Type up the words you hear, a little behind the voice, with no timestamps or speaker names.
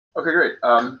Okay, great.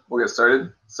 We'll get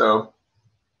started. So,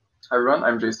 hi everyone,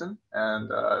 I'm Jason, and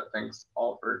thanks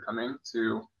all for coming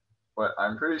to what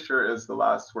I'm pretty sure is the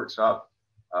last workshop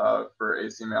for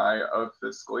ACMI of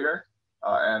this school year,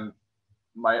 and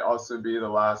might also be the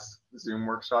last Zoom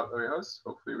workshop that we host.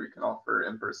 Hopefully, we can offer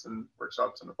in-person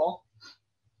workshops in the fall.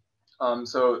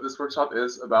 So this workshop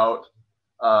is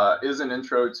an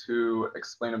intro to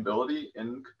explainability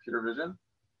in computer vision.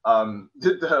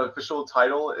 The official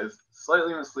title is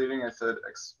slightly misleading. I said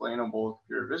explainable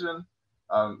computer vision.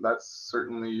 That's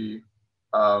certainly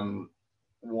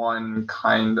one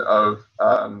kind of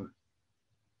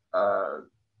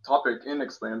topic in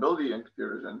explainability in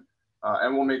computer vision,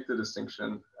 and we'll make the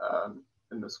distinction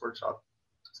in this workshop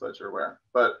so that you're aware.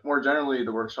 But more generally,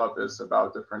 the workshop is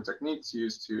about different techniques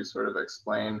used to sort of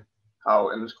explain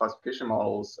how image classification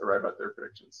models arrive at their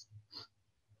predictions.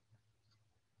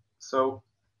 So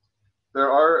there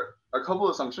are a couple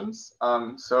of assumptions.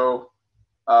 Some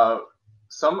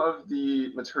of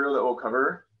the material that we'll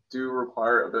cover do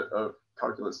require a bit of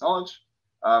calculus knowledge,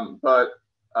 but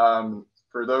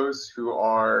for those who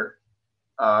are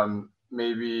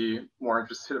maybe more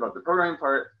interested about the programming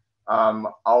part,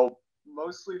 I'll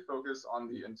mostly focus on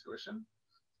the intuition.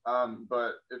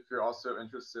 But if you're also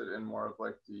interested in more of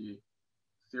like the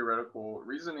theoretical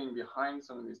reasoning behind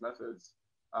some of these methods,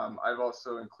 I've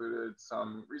also included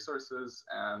some resources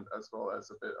and as well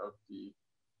as a bit of the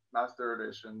math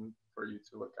derivation for you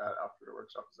to look at after the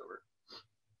workshop is over.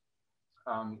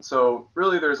 So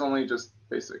really there's only just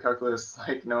basic calculus,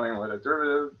 like knowing what a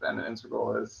derivative and an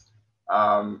integral is,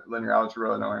 linear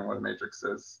algebra, knowing what a matrix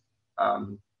is,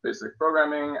 basic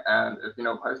programming, and if you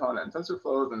know Python and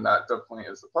TensorFlow, then that definitely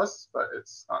is a plus, but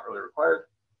it's not really required.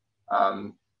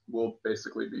 We'll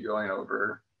basically be going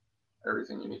over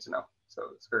everything you need to know. So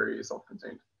it's very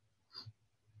self-contained.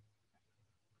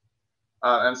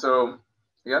 And so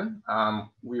again,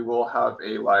 we will have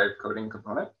a live coding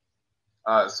component.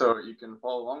 So you can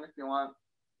follow along if you want,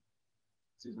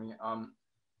 excuse me.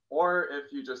 Or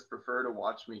if you just prefer to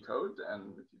watch me code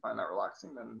and if you find that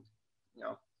relaxing, then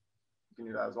you can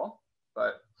do that as well.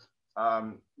 But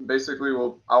basically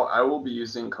I will be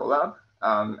using Colab,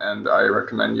 and I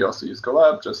recommend you also use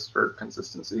Colab just for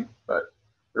consistency, but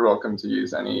you're welcome to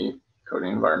use any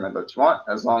coding environment that you want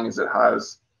as long as it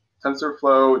has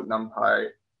TensorFlow, NumPy,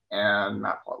 and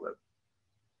Matplotlib.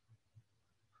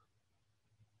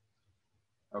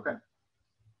 Okay.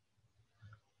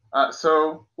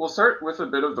 So we'll start with a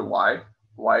bit of the why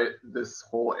this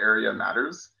whole area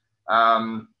matters.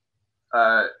 I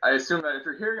assume that if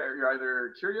you're here, you're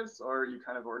either curious or you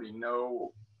kind of already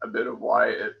know a bit of why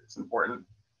it's important.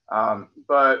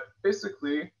 But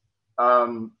basically,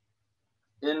 in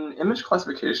image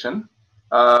classification,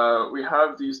 we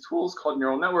have these tools called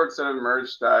neural networks that have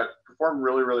emerged that perform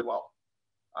really, really well.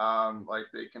 Like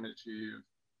they can achieve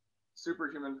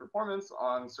superhuman performance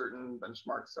on certain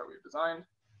benchmarks that we've designed,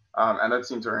 and that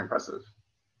seems very impressive.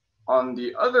 On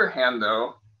the other hand,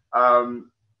 though,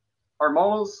 our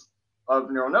models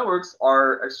of neural networks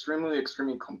are extremely,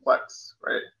 extremely complex,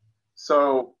 right?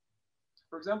 So,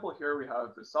 for example, here we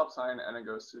have the stop sign and it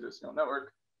goes through this neural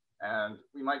network, and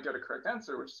we might get a correct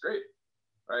answer, which is great,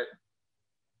 right?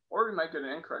 Or we might get an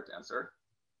incorrect answer,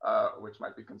 which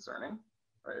might be concerning,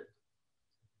 right?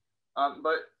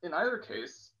 But in either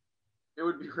case, it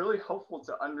would be really helpful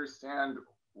to understand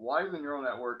why the neural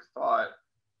network thought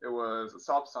it was a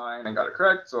stop sign and got it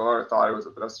correct, or thought it was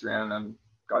a pedestrian and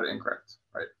got it incorrect,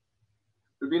 right?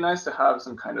 It would be nice to have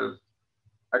some kind of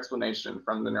explanation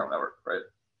from the neural network, right?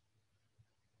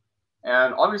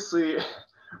 And obviously,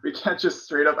 we can't just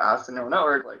straight up ask the neural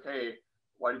network, like, hey,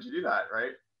 why did you do that,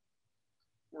 right?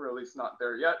 We're at least not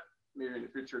there yet. Maybe in the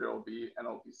future, there will be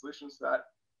NLP solutions to that.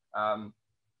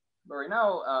 But right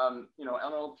now,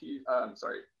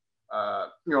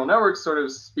 neural networks sort of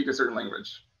speak a certain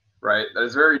language, right? That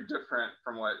is very different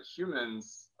from what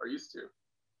humans are used to.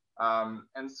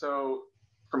 And so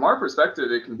from our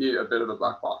perspective, it can be a bit of a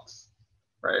black box,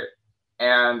 right?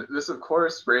 And this, of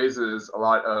course, raises a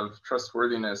lot of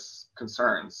trustworthiness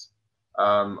concerns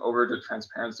over the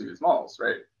transparency of these models,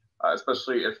 right?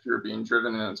 Especially if you're being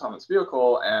driven in an autonomous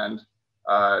vehicle and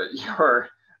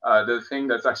the thing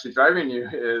that's actually driving you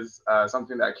is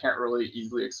something that can't really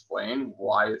easily explain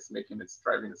why it's making its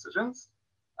driving decisions.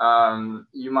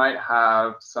 You might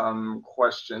have some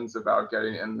questions about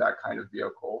getting in that kind of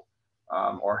vehicle,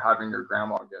 or having your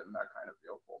grandma get in that kind of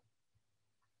vehicle.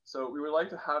 So we would like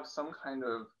to have some kind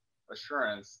of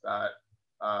assurance that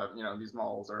these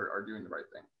models are doing the right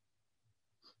thing.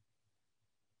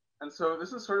 And so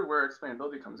this is sort of where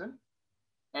explainability comes in.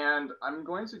 And I'm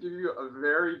going to give you a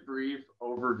very brief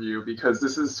overview because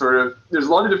this is sort of, there's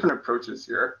a lot of different approaches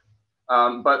here.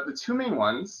 But the two main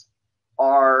ones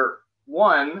are,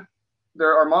 one,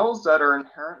 there are models that are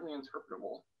inherently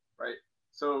interpretable, right?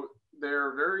 So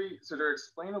they're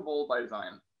explainable by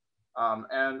design.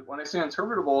 And when I say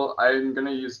interpretable, I'm going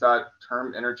to use that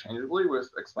term interchangeably with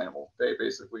explainable. They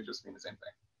basically just mean the same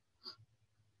thing.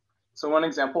 So one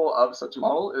example of such a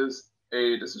model is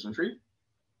a decision tree,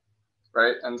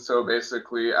 right? And so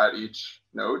basically at each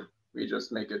node, we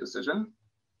just make a decision,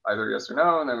 either yes or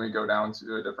no, and then we go down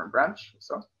to a different branch.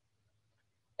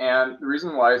 And the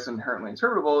reason why it's inherently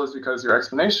interpretable is because your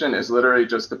explanation is literally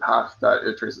just the path that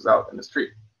it traces out in this tree.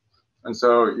 And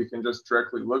so you can just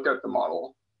directly look at the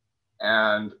model,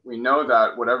 and we know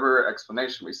that whatever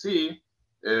explanation we see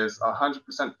is 100%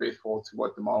 faithful to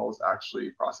what the model is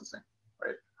actually processing,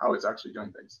 right? How it's actually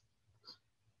doing things.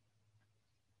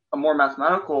 A more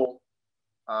mathematical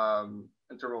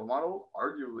interval model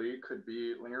arguably could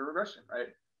be linear regression, right?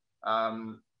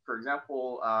 For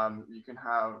example, you can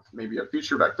have maybe a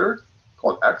feature vector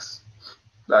called x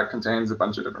that contains a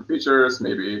bunch of different features,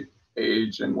 maybe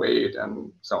age and weight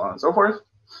and so on and so forth.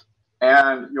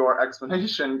 And your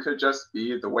explanation could just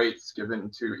be the weights given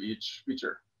to each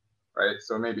feature, right?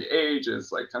 So maybe age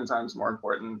is like 10 times more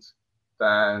important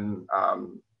than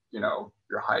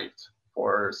your height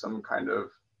for some kind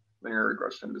of linear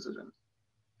regression decision.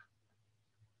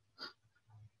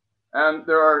 And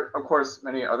there are, of course,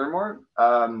 many other more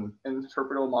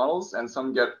interpretable models, and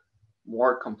some get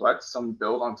more complex. Some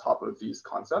build on top of these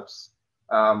concepts.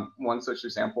 One such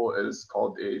example is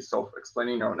called a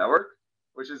self-explaining neural network,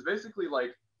 which is basically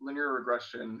like linear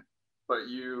regression, but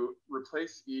you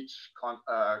replace each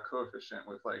coefficient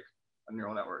with like a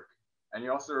neural network. And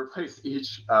you also replace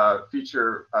each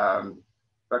feature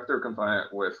vector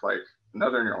component with like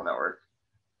another neural network.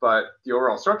 But the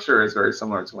overall structure is very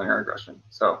similar to linear regression.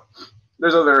 So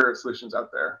there's other solutions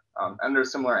out there. And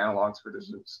there's similar analogs for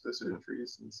decision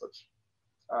trees and such.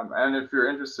 And if you're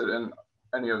interested in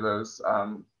any of those,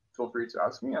 feel free to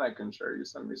ask me, and I can share you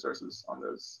some resources on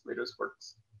those latest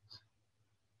works.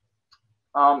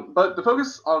 But the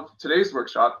focus of today's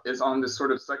workshop is on this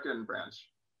sort of second branch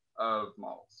of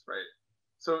models, right?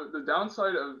 So the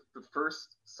downside of the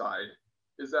first side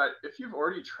is that if you've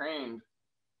already trained,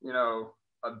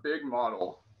 a big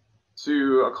model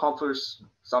to accomplish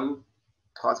some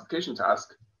classification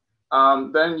task,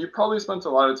 then you probably spent a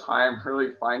lot of time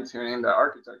really fine-tuning the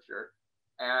architecture.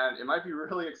 And it might be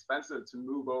really expensive to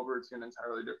move over to an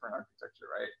entirely different architecture,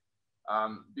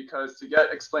 right? Because to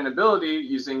get explainability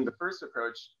using the first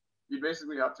approach, you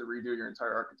basically have to redo your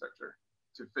entire architecture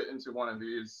to fit into one of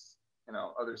these,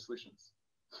 other solutions.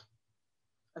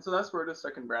 And so that's where the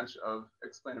second branch of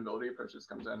explainability approaches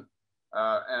comes in.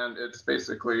 And it's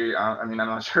basically, I'm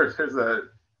not sure if there's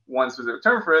one specific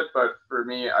term for it, but for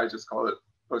me, I just call it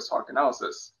post hoc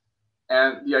analysis.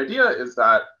 And the idea is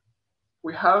that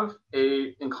we have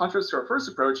in contrast to our first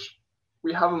approach,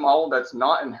 we have a model that's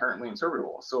not inherently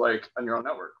interpretable. So like a neural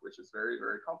network, which is very,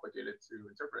 very complicated to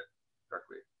interpret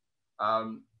directly.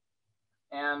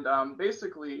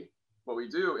 Basically, what we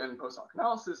do in post hoc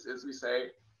analysis is we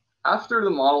say, after the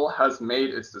model has made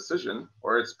its decision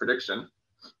or its prediction,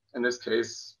 in this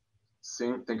case,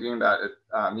 thinking that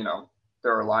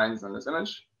there are lines in this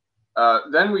image,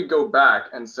 then we go back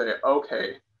and say,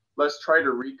 okay, let's try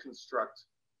to reconstruct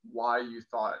why you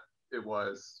thought it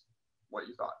was what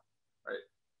you thought, right?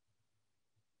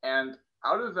 And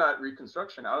out of that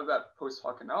reconstruction, out of that post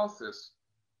hoc analysis,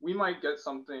 we might get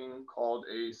something called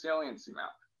a saliency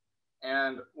map.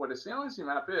 And what a saliency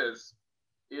map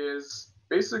is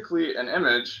basically an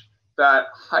image that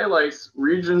highlights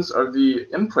regions of the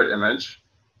input image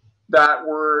that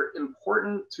were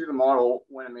important to the model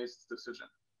when it made its decision,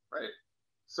 right?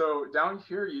 So down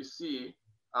here you see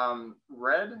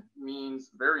red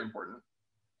means very important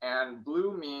and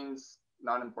blue means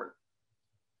not important.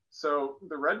 So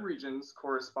the red regions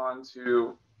correspond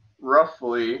to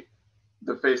roughly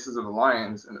the faces of the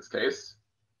lines in this case.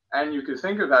 And you could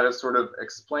think of that as sort of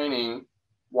explaining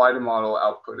why the model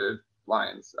outputted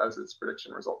lines as its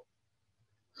prediction result.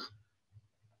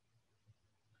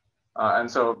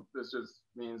 And so this just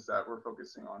means that we're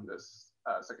focusing on this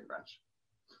second branch.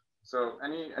 So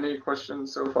any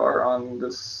questions so far on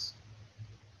this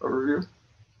overview?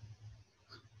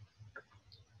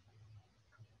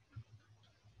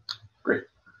 Great.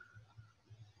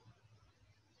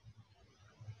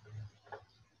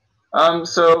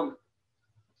 So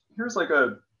here's like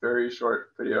a very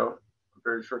short video, a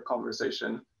very short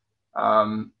conversation.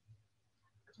 Actually,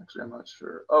 I'm not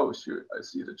sure. Oh, shoot, I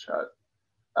see the chat.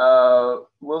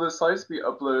 Will the slides be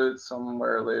uploaded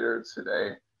somewhere later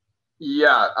today?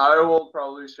 Yeah, I will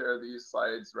probably share these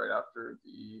slides right after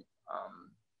the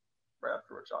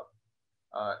workshop.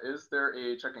 Is there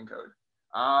a check-in code?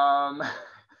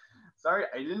 Sorry,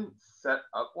 I didn't set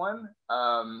up one.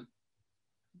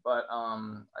 But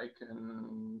I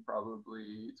can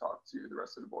probably talk to the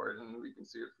rest of the board and we can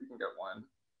see if we can get one.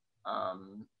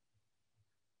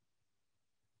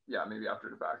 Yeah, maybe after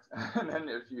the fact. And then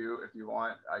if you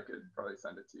want, I could probably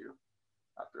send it to you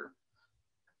after.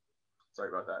 Sorry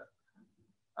about that.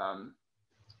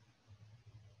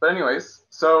 But anyways,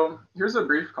 so here's a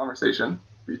brief conversation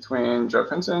between Jeff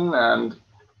Hinton and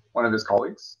one of his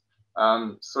colleagues,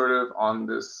 sort of on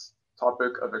this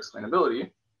topic of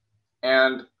explainability.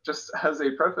 And just as a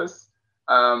preface,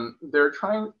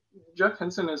 Jeff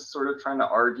Hinton is sort of trying to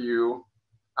argue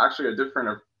actually a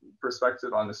different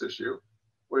perspective on this issue,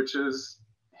 which is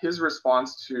his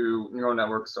response to neural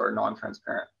networks are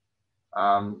non-transparent.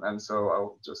 And so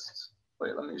I'll just,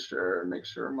 wait, let me make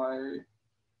sure my,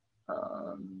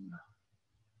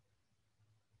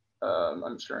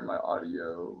 I'm sharing my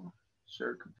audio,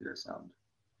 share computer sound.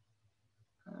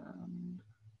 And,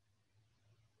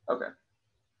 okay.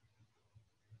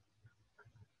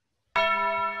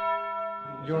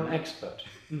 You're an expert,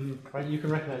 right? You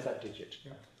can recognize that digit.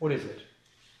 Yeah. What is it?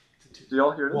 Do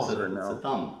y'all hear this or no? It's a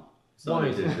thumb. Why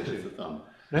is it? It's a thumb.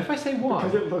 Now, if I say why,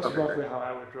 because it looks roughly how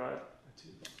I would draw it.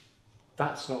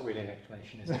 That's not really an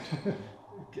explanation, is it?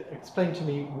 Explain to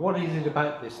me, what is it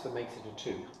about this that makes it a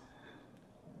 2?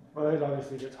 Well, it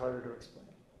obviously gets harder to explain.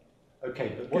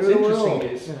 Okay, but what's interesting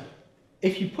is,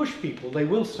 if you push people, they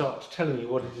will start telling you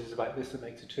what it is about this that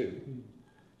makes a 2.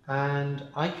 And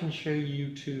I can show you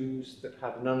 2s that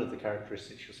have none of the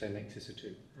characteristics you'll say makes this a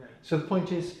 2. Right. So the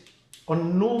point is,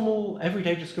 on normal,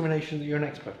 everyday discrimination that you're an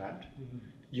expert at,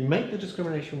 you make the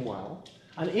discrimination well,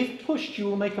 and if pushed, you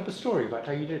will make up a story about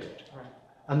how you did it. Right.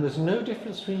 And there's no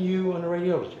difference between you and a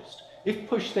radiologist. If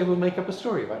pushed, they will make up a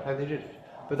story about how they did it.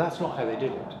 But that's not how they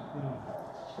did it.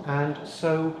 And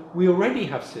so we already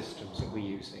have systems that we're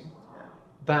using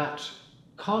that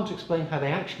can't explain how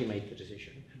they actually made the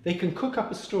decision. They can cook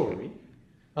up a story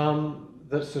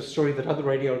that's a story that other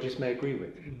radiologists may agree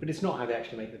with, but it's not how they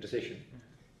actually make the decision.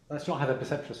 That's not how their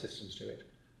perceptual systems do it.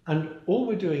 And all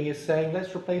we're doing is saying,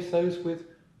 let's replace those with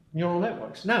neural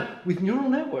networks. Now, with neural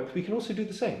networks, we can also do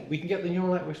the same. We can get the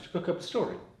neural networks to cook up a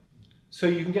story. So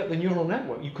you can get the neural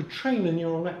network, you could train the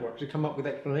neural network to come up with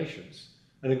explanations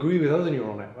and agree with other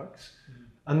neural networks,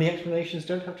 and the explanations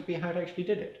don't have to be how it actually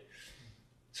did it.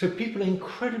 So people are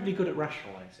incredibly good at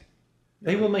rationalizing.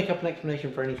 They will make up an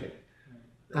explanation for anything.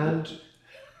 And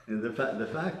the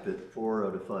fact that 4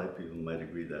 out of 5 people might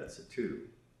agree that's a 2.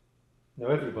 No,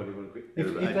 everybody will agree.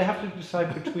 If they have to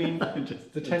decide between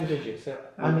the 10 digits,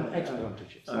 I'm an expert on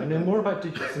digits. I know more about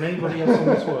digits than anybody else in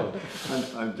this world.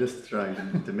 I'm just trying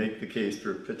to make the case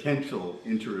for potential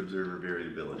inter-observer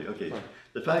variability. Okay, right.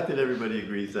 The fact that everybody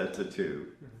agrees that's a 2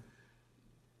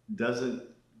 doesn't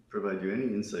provide you any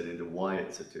insight into why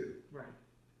it's a 2. Right.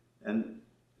 And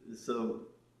so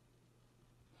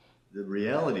the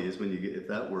reality is, when you get, if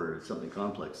that were something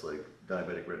complex like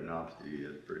diabetic retinopathy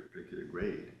at a particular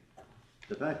grade,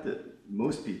 the fact that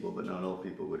most people, but not all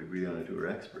people, would agree on it who are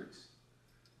experts,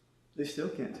 they still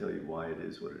can't tell you why it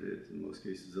is what it is. In most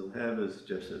cases, they'll have, as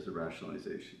Jeff says, a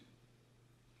rationalization.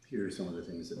 Here are some of the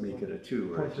things that make it a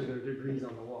 2. Point to their degrees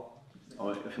on the wall.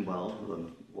 Oh,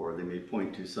 well, or they may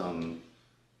point to some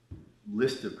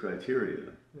list of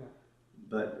criteria. Yeah.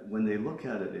 But when they look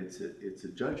at it, it's a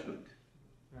judgment.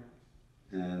 Right.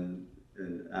 And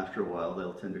after a while,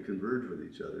 they'll tend to converge with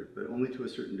each other, but only to a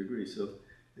certain degree. So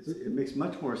it makes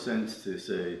much more sense to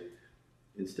say,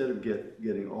 instead of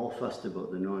getting all fussed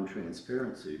about the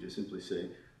non-transparency, to simply say,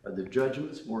 are the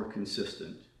judgments more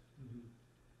consistent?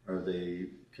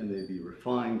 Can they be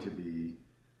refined to be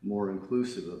more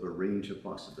inclusive of a range of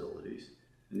possibilities?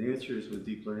 And the answer is, with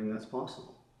deep learning, that's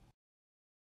possible.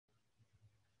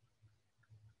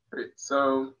 Great.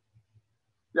 So,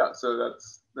 yeah, so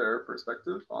that's their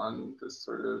perspective on this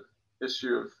sort of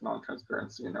issue of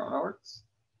non-transparency in neural networks.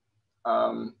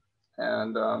 I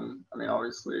mean,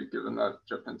 obviously, given that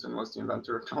Jeff Hinton was the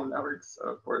inventor of neural networks,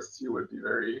 of course, he would be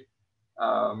very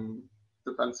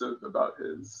defensive about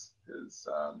his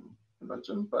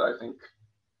invention. But I think,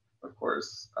 of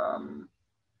course,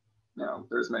 you know,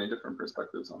 there's many different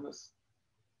perspectives on this.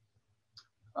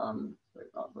 Wait,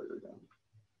 not later again.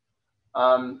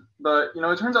 But you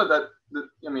know, it turns out that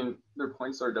I mean, their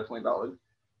points are definitely valid,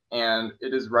 and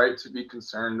it is right to be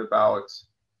concerned about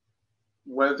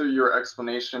whether your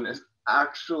explanation is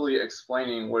actually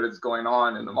explaining what is going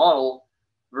on in the model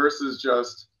versus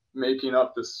just making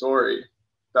up this story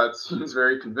that seems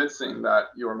very convincing that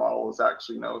your model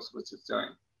actually knows what it's doing,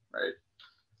 right?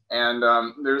 And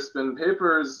there's been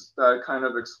papers that kind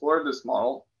of explored this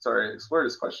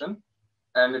question.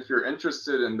 And if you're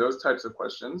interested in those types of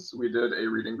questions, we did a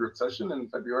reading group session in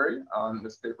February on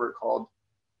this paper called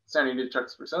Sanity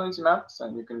Checks for Saliency Maps,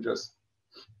 and you can just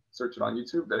search it on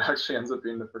YouTube. That actually ends up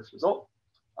being the first result.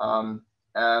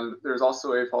 And there's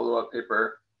also a follow-up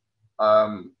paper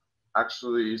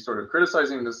actually sort of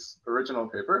criticizing this original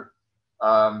paper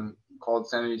called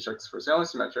Sanity Checks for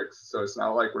Saliency Metrics. So it's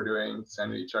not like we're doing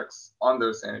sanity checks on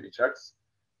those sanity checks.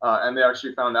 And they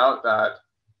actually found out that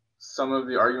some of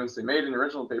the arguments they made in the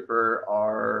original paper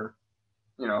are,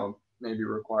 maybe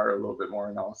require a little bit more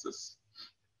analysis.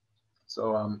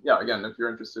 So yeah, again, if you're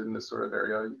interested in this sort of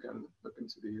area, you can look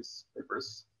into these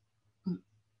papers.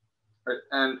 Right.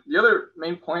 And the other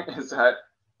main point is that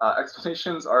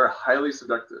explanations are highly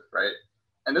subjective, right?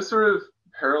 And this sort of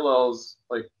parallels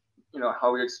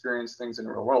how we experience things in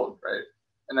the real world, right?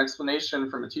 An explanation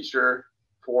from a teacher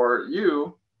for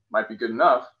you might be good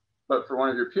enough, but for one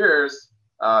of your peers,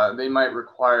 they might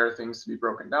require things to be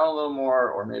broken down a little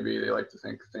more, or maybe they like to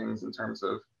think things in terms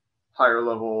of higher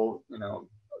level,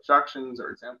 abstractions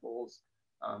or examples.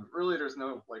 Really, there's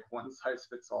no one size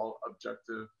fits all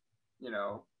objective,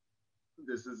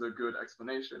 this is a good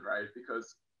explanation, right?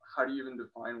 Because how do you even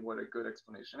define what a good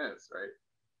explanation is, right?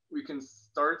 We can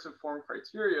start to form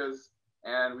criterias,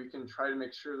 and we can try to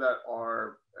make sure that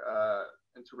our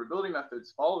interpretability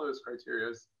methods follow those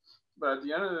criterias. But at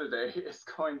the end of the day, it's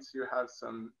going to have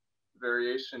some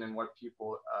variation in what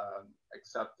people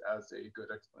accept as a good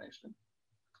explanation.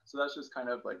 So that's just kind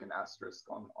of like an asterisk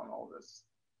on all this.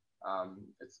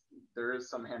 There is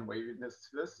some hand waviness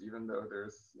to this, even though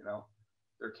there's,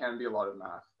 there can be a lot of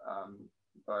math.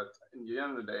 But in the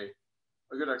end of the day,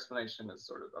 a good explanation is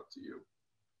sort of up to you.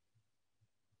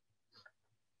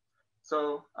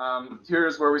 So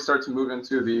here's where we start to move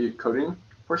into the coding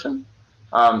portion.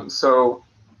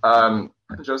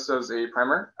 Just as a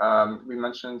primer, we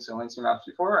mentioned saliency maps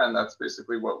before, and that's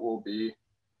basically what we'll be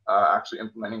actually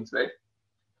implementing today.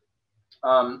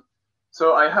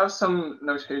 So I have some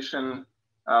notation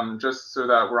just so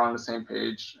that we're on the same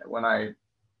page when I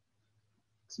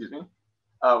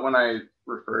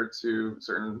refer to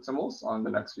certain symbols on the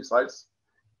next few slides.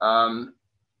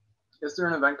 Is there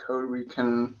an event code we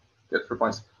can get for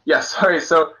points? Yes, sorry.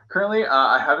 So currently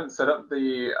I haven't set up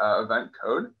the event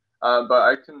code, but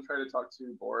I can try to talk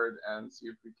to board and see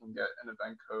if we can get an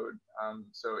event code.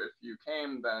 So if you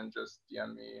came, then just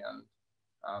DM me, and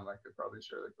I could probably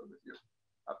share the code with you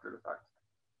after the fact.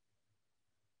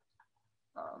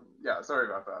 Yeah, sorry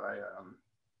about that. I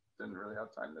didn't really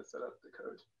have time to set up the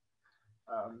code.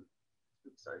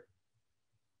 Oops, sorry.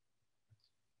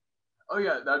 Oh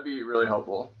yeah, that'd be really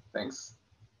helpful. Thanks.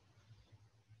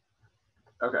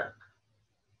 Okay.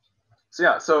 So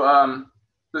yeah, so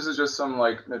this is just some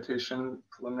notation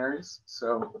preliminaries.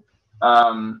 So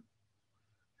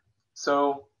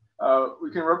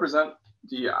we can represent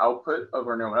the output of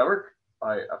our neural network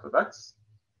by f of x.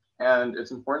 And it's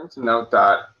important to note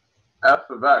that f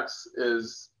of x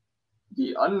is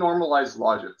the unnormalized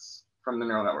logits from the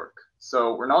neural network.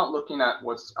 So we're not looking at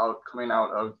what's coming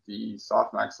out of the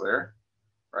softmax layer,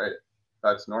 right?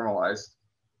 That's normalized.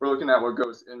 We're looking at what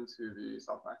goes into the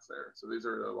softmax layer. So these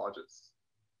are the logits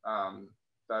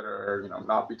that are,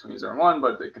 not between 0 and 1,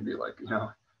 but they can be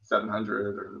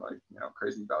 700 or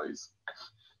crazy values.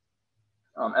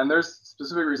 And there's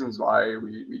specific reasons why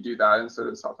we do that instead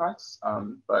of softmax,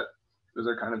 but those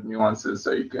are kind of nuances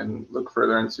that you can look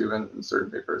further into in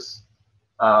certain papers.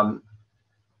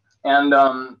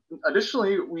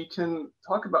 Additionally, we can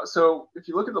talk about, so if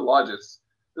you look at the logits,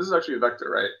 this is actually a vector,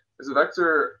 right? It's a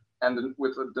vector and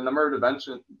with the number of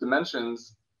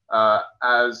dimensions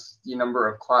as the number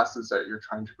of classes that you're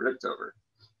trying to predict over,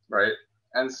 right?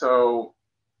 And so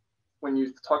when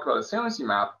you talk about a saliency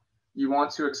map, you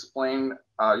want to explain,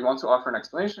 you want to offer an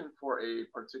explanation for a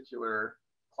particular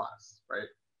class, right?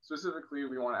 Specifically,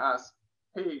 we want to ask,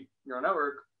 hey, neural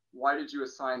network, why did you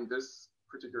assign this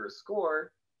particular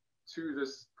score to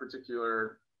this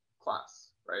particular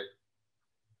class, right?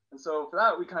 And so for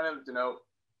that, we kind of denote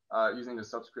using the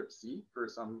subscript C for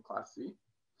some class C.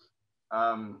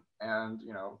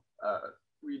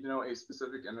 We denote a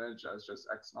specific image as just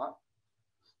x naught.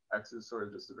 X is sort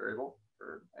of just a variable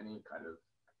for any kind of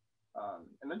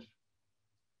image.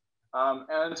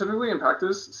 And typically in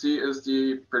practice, C is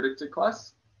the predicted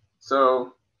class.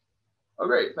 So, oh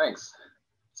great, thanks.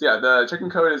 So yeah, the checking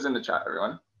code is in the chat,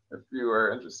 everyone, if you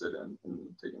are interested in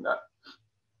taking that.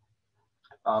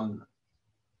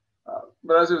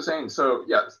 but as I was saying, so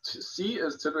yeah, C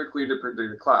is typically the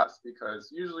predicted class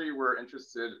because usually we're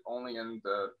interested only in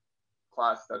the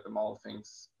class that the model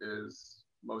thinks is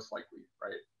most likely,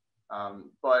 right?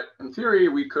 But in theory,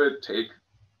 we could take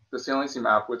the saliency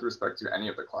map with respect to any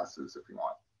of the classes if we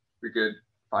want. We could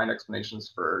find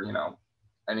explanations for,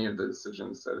 any of the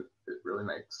decisions that it really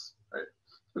makes, right?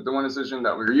 But the one decision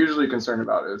that we're usually concerned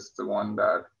about is the one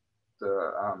that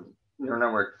the neural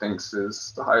network thinks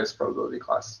is the highest probability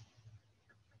class.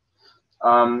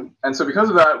 And so because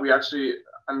of that,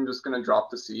 I'm just going to drop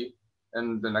the C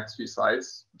in the next few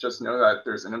slides. Just know that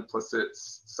there's an implicit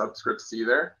subscript C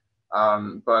there.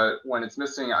 But when it's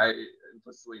missing, I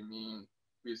implicitly mean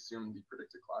we assume the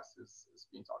predicted class is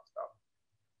being talked about.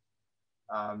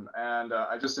 And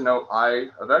I just denote I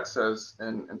of x as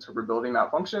an interpretability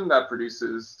map function that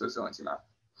produces the saliency map,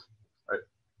 right?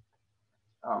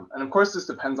 And of course, this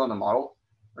depends on the model,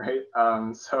 right?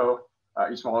 So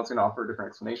each model is going to offer a different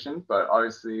explanation, but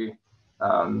obviously,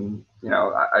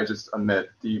 I just omit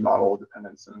the model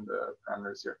dependence in the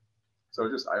parameters here. So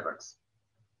just I of x.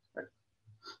 Right?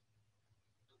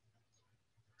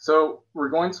 So we're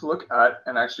going to look at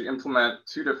and actually implement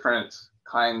two different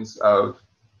kinds of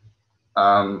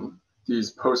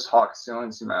these post hoc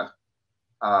saliency methods.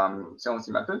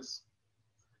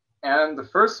 And the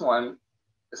first one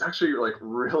is actually like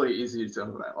really easy to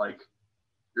implement. Like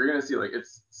you're going to see like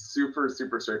it's super,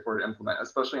 super straightforward to implement,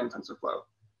 especially in TensorFlow.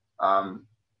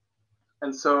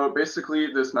 And so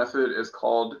basically this method is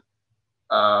called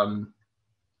the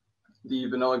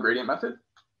vanilla gradient method.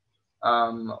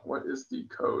 What is the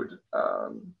code?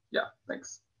 Yeah,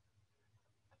 thanks.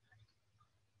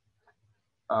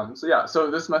 So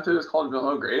this method is called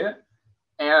vanilla gradient.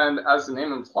 And as the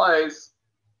name implies,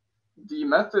 the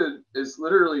method is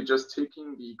literally just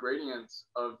taking the gradient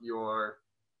of your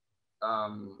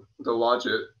the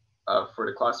logit for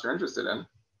the class you're interested in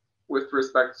with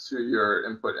respect to your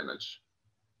input image.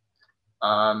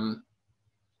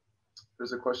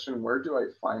 There's a question, where do I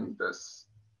find this?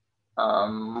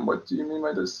 What do you mean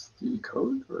by this? The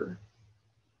code or?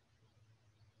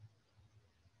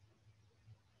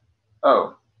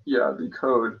 Oh, yeah, the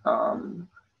code.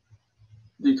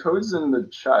 The code's in the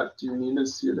chat. Do you need to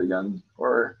see it again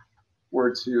or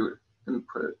where to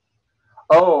input?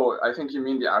 Oh, I think you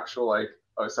mean the actual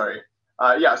oh, sorry.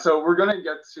 Yeah, so we're going to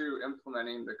get to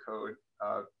implementing the code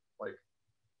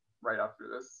right after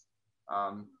this.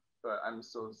 But I'm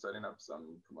still setting up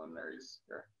some preliminaries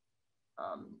here.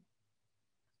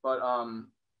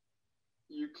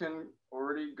 You can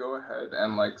already go ahead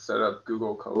and set up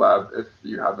Google Colab if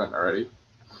you haven't already.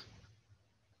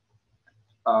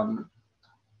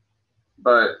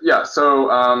 But yeah,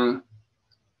 so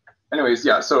anyways,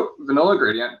 yeah, so vanilla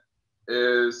gradient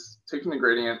is taking the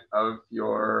gradient of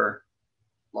your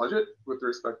logit with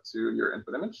respect to your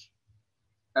input image.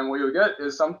 And what you'll get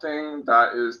is something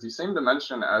that is the same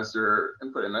dimension as your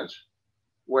input image,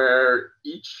 where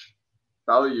each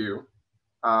value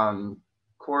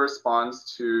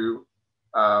corresponds to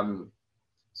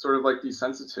sort of like the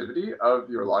sensitivity of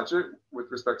your logic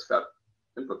with respect to that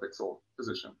input pixel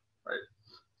position, right?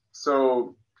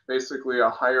 So basically a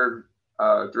higher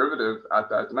derivative at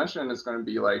that dimension is going to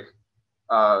be like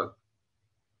a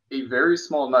very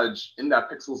small nudge in that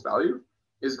pixel's value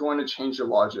is going to change your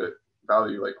logic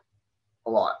value like a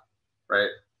lot, right?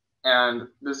 And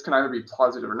this can either be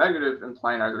positive or negative,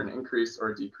 implying either an increase or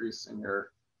a decrease in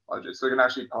your logic. So it can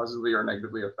actually positively or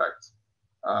negatively affect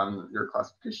your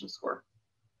classification score,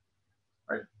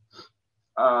 right?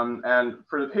 And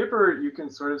for the paper, you can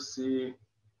sort of see,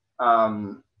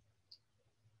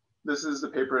 this is the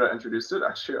paper that introduced it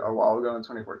actually a while ago in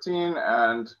 2014.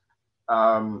 And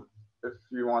if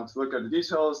you want to look at the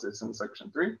details, it's in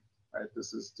section 3, right?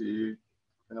 This is the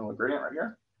vanilla gradient right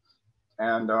here.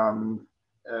 And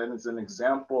it's an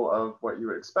example of what you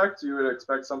would expect. You would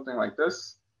expect something like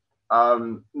this.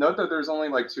 Note that there's only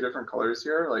like 2 different colors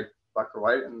here, like black or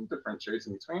white and different shades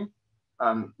in between.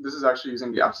 This is actually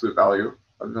using the absolute value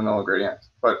of the vanilla gradient.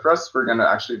 But for us, we're going to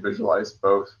actually visualize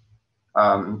both.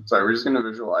 Sorry, we're just going to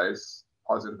visualize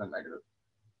positive and negative.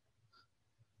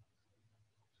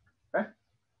 Okay.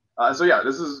 So yeah,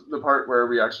 this is the part where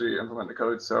we actually implement the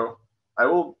code. So I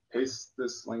will paste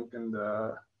this link in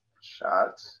the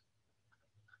chat.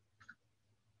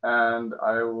 And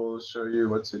I will show you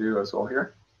what to do as well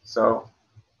here. So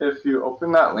if you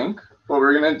open that link, what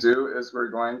we're going to do is we're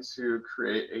going to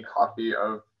create a copy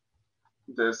of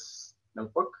this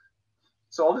notebook.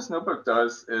 So all this notebook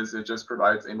does is it just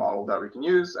provides a model that we can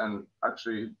use and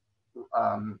actually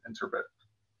interpret.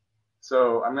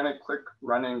 So I'm going to click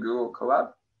Run in Google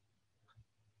Colab.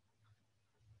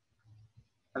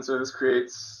 And so this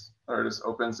creates or just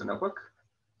opens a notebook.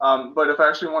 But if I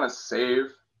actually want to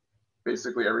save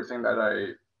basically everything that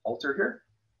I alter here,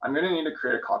 I'm going to need to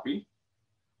create a copy.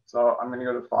 So I'm going to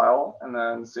go to File and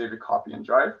then save a copy in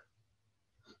Drive.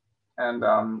 And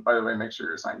by the way, make sure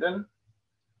you're signed in.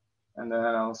 And then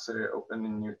I'll say open a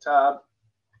new tab.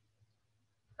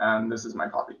 And this is my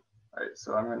copy, right?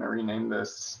 So I'm going to rename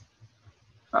this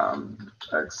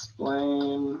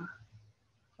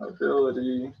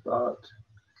Explainability.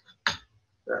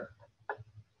 There.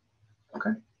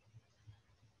 Okay.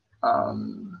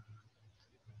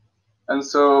 And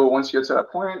so once you get to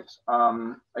that point,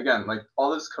 again, like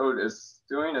all this code is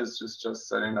doing is just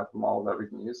setting up a model that we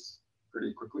can use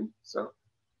pretty quickly. So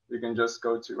you can just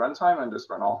go to runtime and just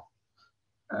run all,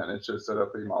 and it should set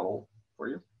up a model for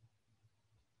you.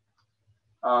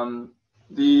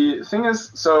 The thing is,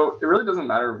 so it really doesn't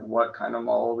matter what kind of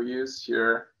model we use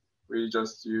here. We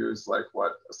just use like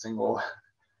what a single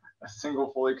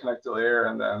fully connected layer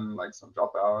and then like some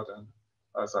dropout and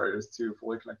sorry, there's 2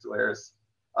 fully connected layers.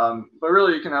 But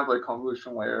really, you can have like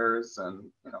convolution layers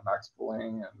and max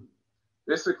pooling, and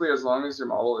basically, as long as your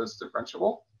model is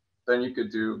differentiable, then you could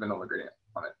do vanilla gradient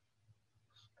on it,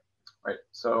 right?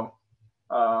 So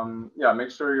yeah,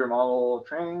 make sure your model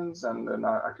trains and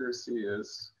the accuracy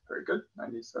is very good,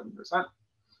 97%.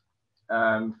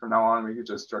 And from now on, we could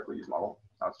just directly use model.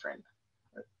 Now it's trained.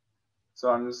 Right? So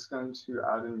I'm just going to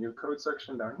add a new code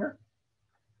section down here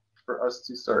for us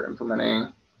to start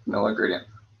implementing vanilla gradient.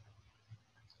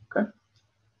 Okay.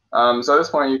 So at this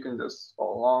point, you can just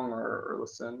follow along or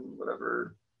listen,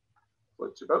 whatever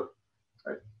floats your boat.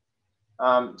 Right.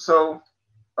 So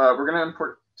we're going to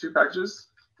import 2 packages.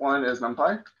 One is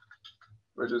NumPy,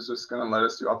 which is just going to let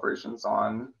us do operations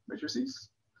on matrices.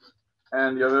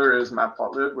 And the other is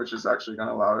matplotlib, which is actually going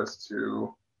to allow us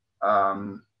to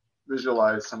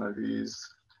visualize some of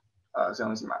these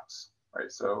saliency maps.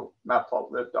 Right. So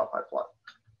matplotlib.pyplot.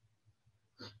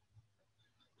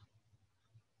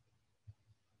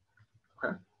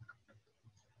 Okay.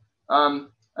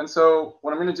 And so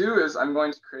what I'm going to do is I'm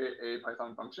going to create a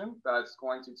Python function that's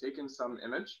going to take in some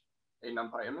image, a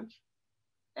NumPy image,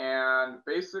 and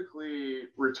basically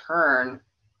return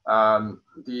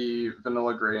the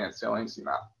vanilla gradient saliency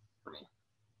map for me.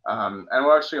 And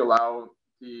we'll actually allow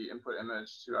the input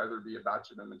image to either be a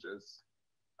batch of images.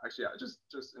 Actually, yeah,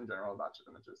 just in general, a batch of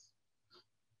images.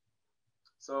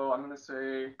 So I'm going to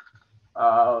say,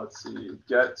 let's see,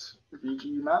 get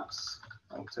VG maps.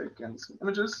 I'll take in some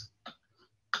images.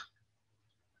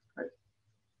 Right.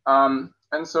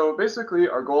 And so basically,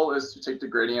 our goal is to take the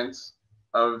gradient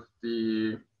of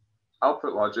the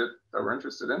output logic that we're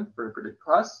interested in for a predicted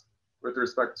class with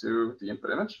respect to the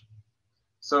input image.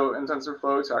 So in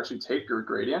TensorFlow, to actually take your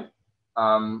gradient,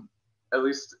 at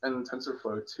least in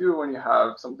TensorFlow 2, when you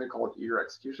have something called eager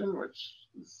execution, which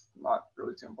is not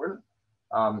really too important,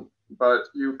 but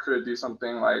you could do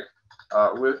something like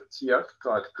with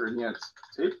tf.gradient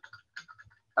tape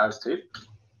as tape.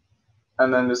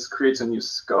 And then this creates a new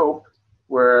scope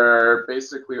where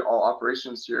basically all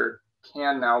operations here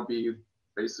can now be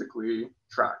basically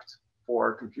tracked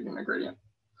for computing a gradient.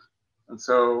 And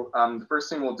so the first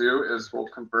thing we'll do is we'll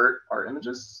convert our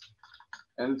images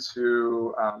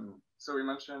into, so we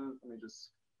mentioned, let me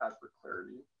just add for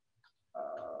clarity.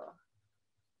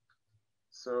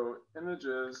 So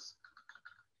images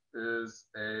is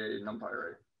a NumPy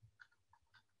array,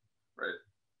 right,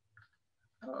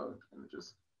 of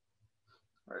images.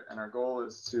 Right, and our goal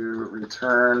is to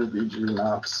return VG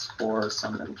maps for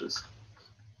some images.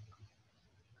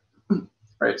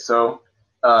 Right, so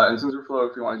in TensorFlow,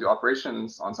 if we want to do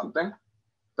operations on something,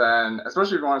 then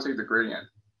especially if we want to take the gradient,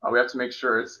 we have to make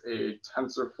sure it's a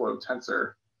TensorFlow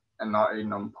tensor and not a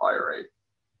NumPy array.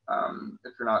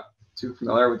 If you're not too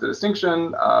familiar with the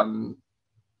distinction, don't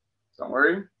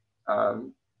worry.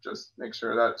 Just make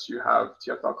sure that you have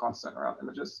tf.constant around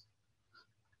images.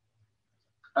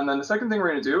 And then the second thing we're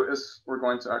going to do is we're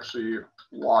going to actually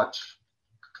watch,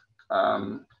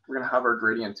 we're going to have our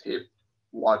gradient tape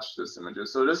watch this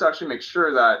images. So this actually makes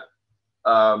sure that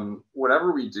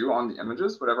whatever we do on the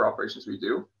images, whatever operations we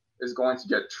do, is going to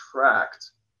get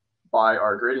tracked by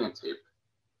our gradient tape,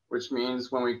 which means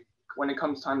when it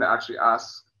comes time to actually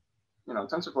ask,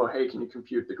 TensorFlow, hey, can you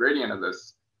compute the gradient of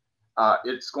this?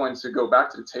 It's going to go back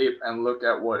to the tape and look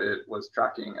at what it was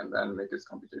tracking and then make its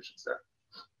computations there.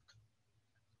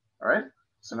 All right,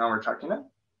 so now we're tracking it.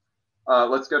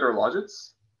 Let's get our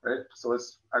logits, right? So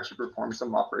let's actually perform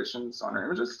some operations on our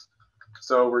images.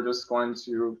 So we're just going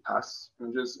to pass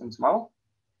images into model.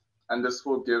 And this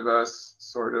will give us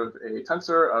sort of a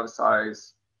tensor of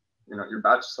size, your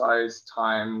batch size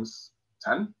times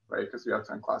 10, right? Because we have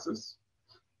 10 classes.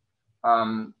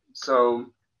 So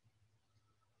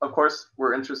of course,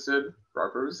 we're interested for our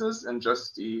purposes in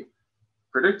just the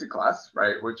predicted class,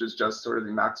 right, which is just sort of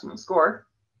the maximum score.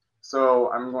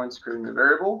 So I'm going to create a new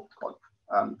variable called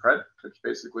pred, which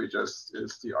basically just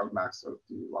is the argmax of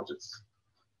the logits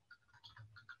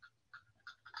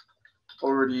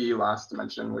over the last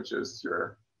dimension, which is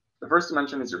the first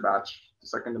dimension is your batch. The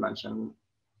second dimension,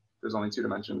 there's only 2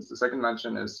 dimensions. The second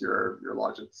dimension is your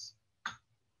logits.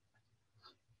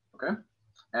 Okay,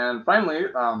 and finally,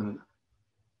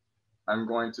 I'm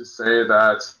going to say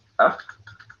that f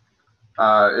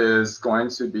is going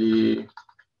to be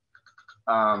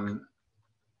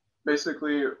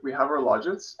basically we have our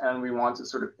logits and we want to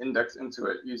sort of index into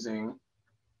it using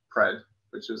pred,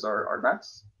 which is our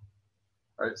argmax.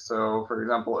 Right, so for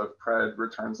example, if pred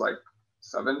returns like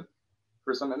 7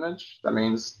 for some image, that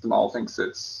means the model thinks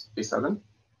it's a 7.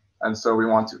 And so we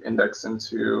want to index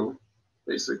into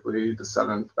basically the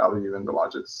 7th value in the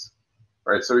logits.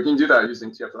 Right, so we can do that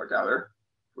using tf.gather,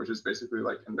 which is basically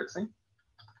like indexing.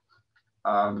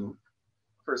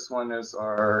 First one is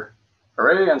our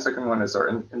array, and second one is our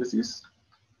indices.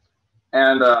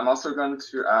 And I'm also going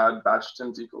to add batch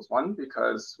dimt equals 1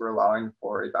 because we're allowing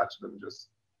for a batch of images.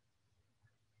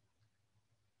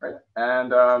 Right,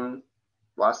 and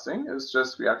last thing is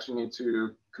just we actually need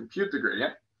to compute the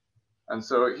gradient. And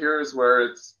so here's where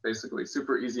it's basically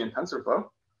super easy in TensorFlow.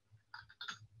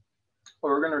 What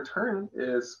we're going to return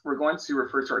is we're going to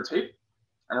refer to our tape,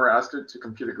 and we're asked it to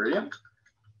compute a gradient.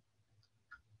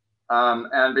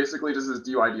 And basically, this is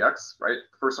dy dx, right?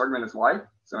 The first argument is y,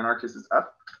 so in our case, it's f.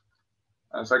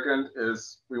 And the second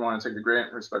is we want to take the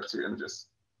gradient with respect to images.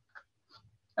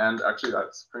 And actually,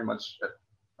 that's pretty much it,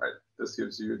 right? This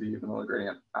gives you the vanilla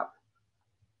gradient map.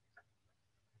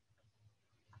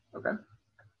 Okay.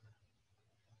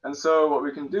 And so what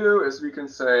we can do is we can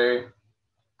say,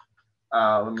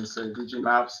 let me say vg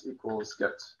maps equals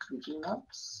get vg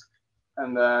maps.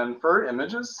 And then for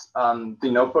images, the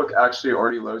notebook actually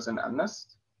already loads in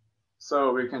mnest.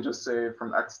 So we can just say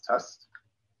from x test,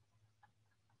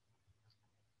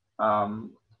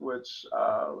 which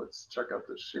let's check out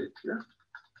the shape here.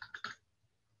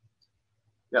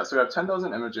 Yeah, so we have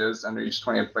 10,000 images and they're each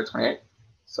 28 by 28.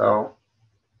 So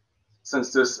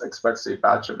since this expects a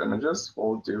batch of images,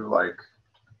 we'll do like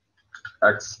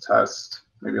x test,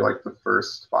 maybe like the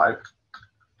first 5.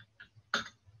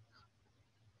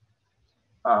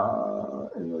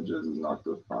 Images is not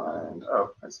defined.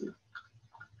 Oh, I see.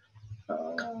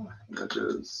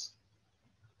 Images.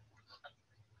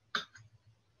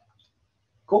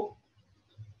 Cool.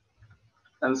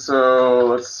 And so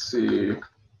let's see.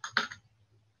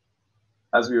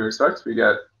 As we would expect, we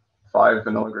get 5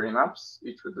 vanilla gradient maps,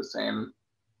 each with the same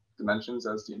dimensions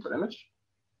as the input image.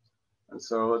 And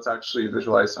so let's actually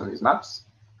visualize some of these maps.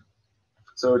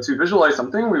 So to visualize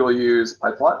something, we will use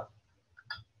pyplot.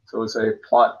 So we'll say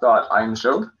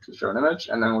plot.imshow to show an image,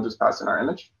 and then we'll just pass in our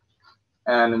image.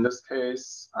 And in this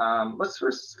case, let's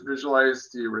first visualize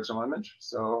the original image.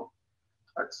 So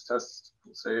x test,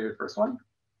 we'll say first one.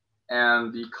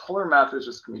 And the color map is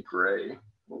just going to be gray.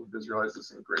 We'll visualize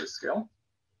this in grayscale.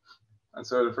 And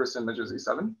so the first image is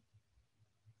a7.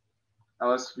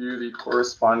 Now let's view the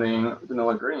corresponding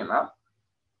vanilla gradient map.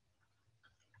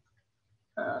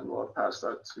 And we'll pass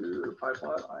that to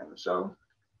pyplot imshow.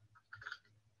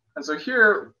 And so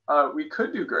here, we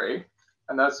could do gray,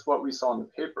 and that's what we saw in the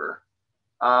paper.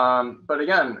 But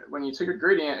again, when you take a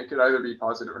gradient, it could either be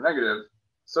positive or negative.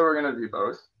 So we're going to do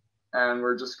both. And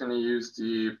we're just going to use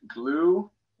the blue,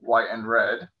 white, and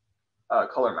red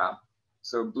color map.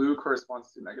 So blue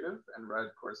corresponds to negative, and red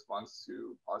corresponds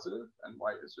to positive, and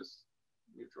white is just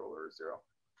neutral or 0.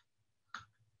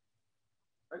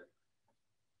 Right?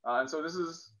 And so this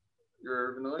is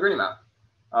your vanilla gradient map.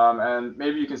 And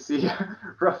maybe you can see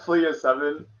roughly a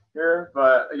 7 here,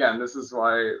 but again, this is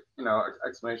why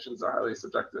explanations are highly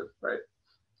subjective, right?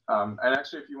 And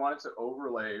actually, if you wanted to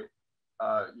overlay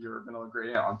your vanilla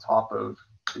gradient on top of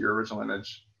your original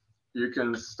image, you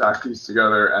can stack these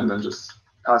together and then just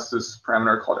pass this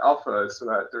parameter called alpha so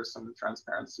that there's some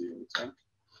transparency in between,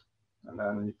 and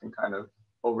then you can kind of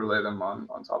overlay them on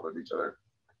top of each other,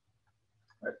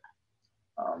 right?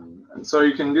 And so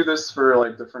you can do this for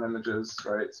like different images,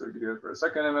 right? So you can do it for a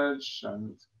second image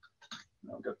and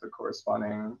get the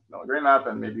corresponding vanilla gradient map,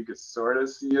 and maybe you could sort of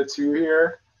see a 2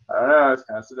 here. I don't know, it's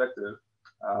kind of subjective.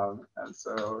 And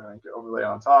so you can overlay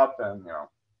on top, and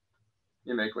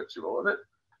you make what you will of it.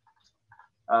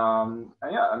 And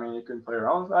yeah, I mean, you can play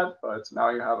around with that, but now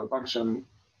you have a function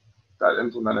that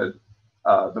implemented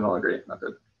vanilla gradient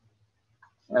method.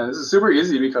 And this is super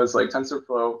easy because like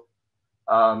TensorFlow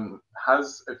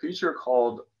has a feature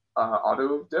called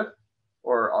auto diff.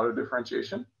 or auto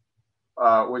differentiation,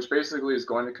 which basically is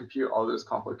going to compute all those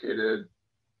complicated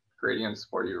gradients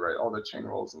for you, right? All the chain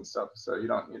rules and stuff. So you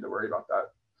don't need to worry about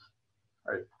that,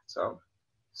 right? So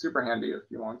super handy if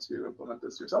you want to implement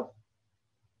this yourself.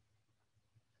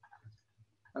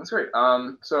 That's great.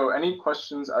 So any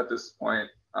questions at this point,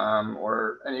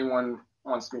 or anyone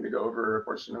wants me to go over a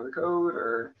portion of the code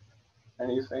or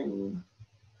anything?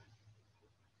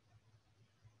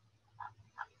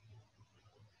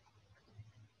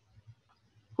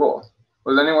 Cool.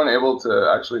 Was anyone able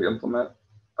to actually implement?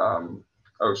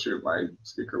 Oh shoot, my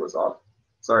speaker was off.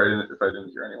 Sorry if I didn't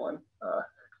hear anyone.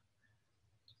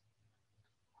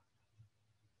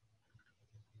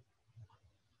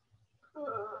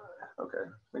 Okay,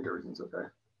 I think everything's okay.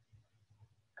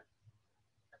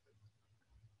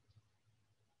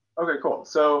 Okay, cool.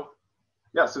 So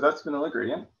yeah, so that's vanilla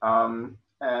gradient.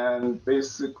 And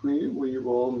basically we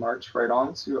will march right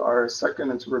on to our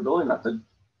second interpretability method.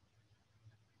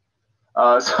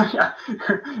 So yeah,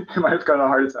 you might have gotten a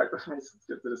heart attack. Let me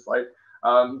skip to this slide.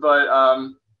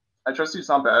 I trust you it's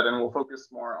not bad, and we'll focus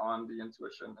more on the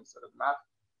intuition instead of the math.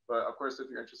 But of course, if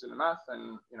you're interested in math,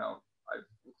 then I've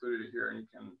included it here, and you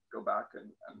can go back and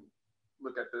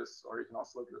look at this, or you can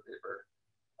also look at the paper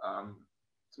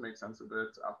to make sense of it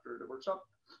after the workshop.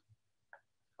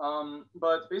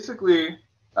 But basically,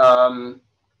 one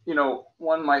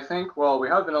might think, well, we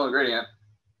have vanilla gradient,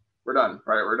 we're done,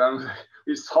 right? We're done.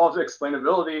 We solved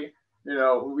explainability.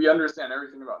 We understand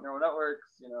everything about neural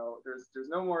networks. There's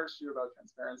no more issue about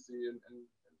transparency in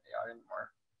AI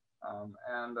anymore.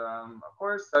 Of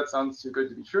course, that sounds too good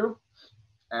to be true.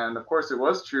 And of course, it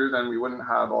was true. Then we wouldn't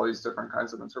have all these different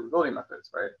kinds of interpretability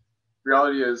methods, right?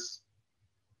 Reality is,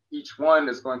 each one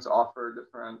is going to offer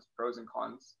different pros and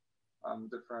cons,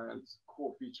 different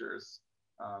cool features,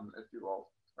 if you will.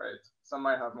 Right? Some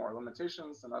might have more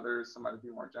limitations than others. Some might be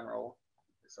more general,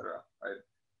 etc. Right?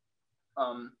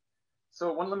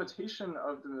 So one limitation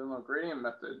of the vanilla gradient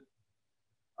method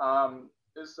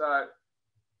is that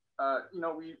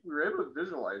we were able to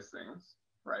visualize things,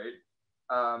 right?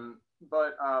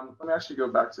 But let me actually go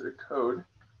back to the code.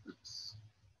 Oops.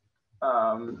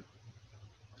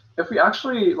 If we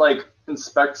actually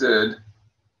inspected,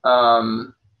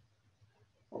 hold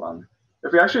on.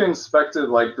 If we actually inspected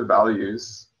the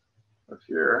values of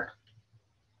here,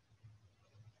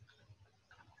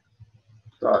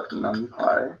 dot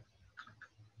numpy,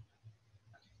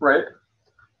 right?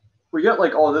 We get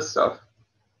all this stuff.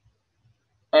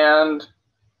 And,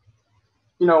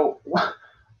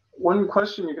 one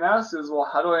question you can ask is, well,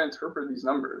 how do I interpret these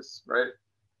numbers, right?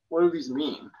 What do these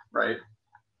mean, right?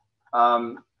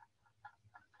 And,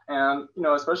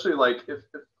 especially if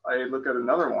I look at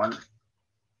another one,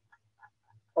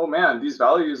 oh man, these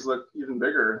values look even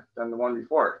bigger than the one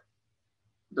before.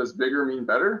 Does bigger mean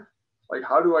better?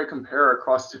 How do I compare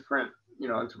across different,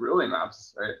 interpretability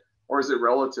maps, right? Or is it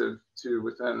relative to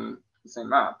within the same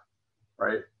map,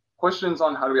 right? Questions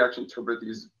on how do we actually interpret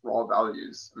these raw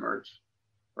values emerge,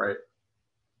 right?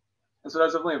 And so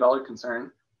that's definitely a valid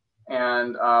concern.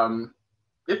 And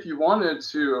if you wanted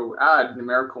to add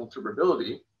numerical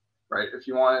interpretability, right? If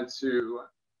you wanted to,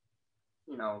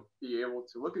 be able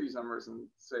to look at these numbers and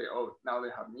say, oh, now they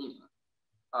have meaning,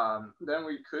 then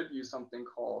we could use something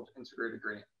called integrated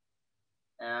gradient.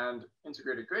 And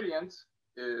integrated gradient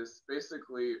is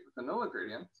basically vanilla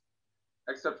gradient,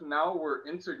 except now we're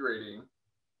integrating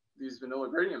these vanilla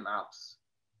gradient maps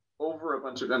over a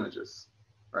bunch of images,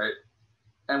 right?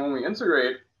 And when we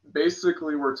integrate,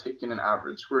 basically we're taking an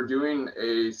average. We're doing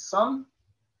a sum,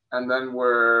 and then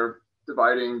we're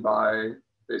dividing by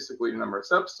basically the number of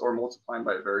steps or multiplying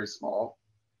by a very small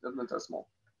infinitesimal.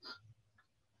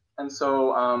 And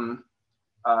so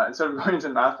instead of going into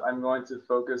math, I'm going to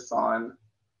focus on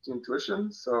the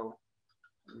intuition. So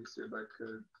let me see if I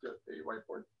could get a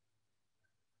whiteboard.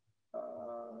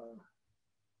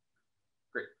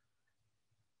 Great.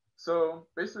 So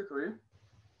basically,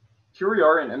 here we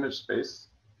are in image space.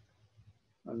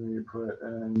 Let me put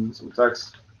in some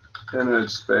text,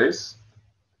 image space.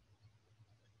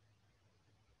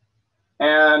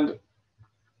 And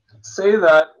say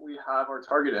that we have our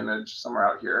target image somewhere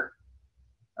out here,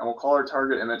 and we'll call our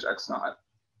target image x naught.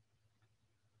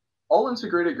 All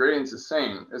integrated gradients is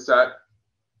saying is that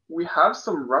we have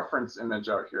some reference image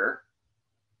out here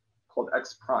called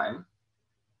x prime.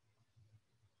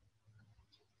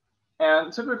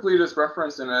 And typically this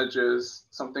reference image is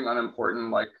something unimportant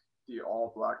like the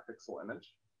all black pixel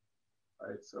image,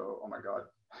 right? So, oh my God,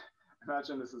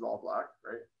 imagine this is all black,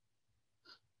 right?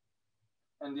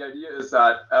 And the idea is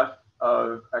that f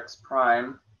of x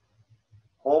prime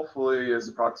hopefully is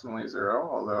approximately 0,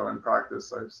 although in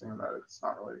practice I've seen that it's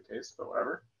not really the case, but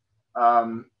whatever.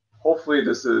 Hopefully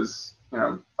this is,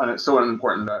 so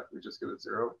unimportant that we just give it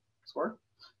 0 score.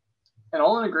 And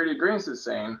all integrated gradients is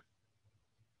saying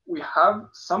we have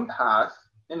some path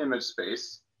in image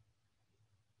space,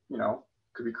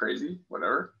 could be crazy,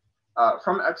 whatever,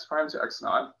 from x prime to x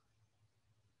naught.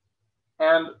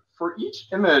 And for each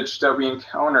image that we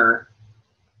encounter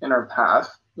in our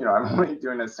path, I'm only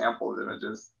doing a sample of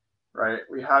images, right?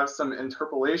 We have some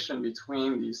interpolation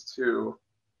between these two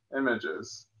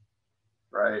images,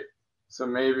 right? So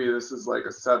maybe this is like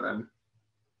a 7,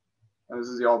 and this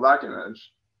is the all black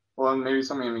image. Well, then maybe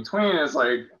something in between is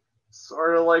like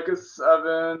sort of like a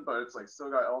 7, but it's like still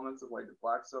got elements of like the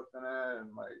black stuff in it,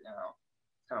 and like,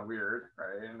 it's kind of weird,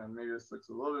 right? And then maybe this looks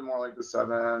a little bit more like the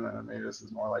 7, and then maybe this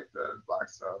is more like the black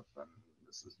stuff, and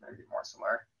this is maybe more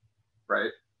similar,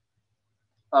 right?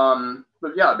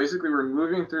 But yeah, basically we're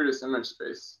moving through this image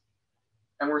space,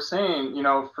 and we're saying,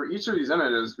 for each of these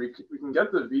images, we can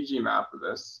get the VG map of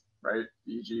this, right?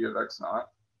 VG of x naught,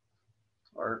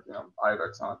 or I of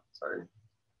x naught, sorry,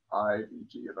 I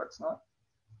VG of x naught,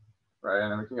 right?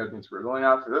 And then we can get the interpretability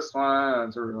map for this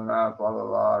one, interpretability map, blah blah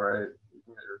blah, right? You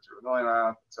can get your interpretability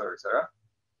map, etc., etc.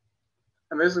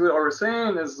 And basically, what we're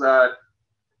saying is that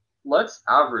let's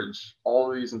average all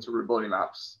of these interpretability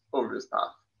maps over this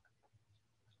path.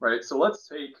 Right, so let's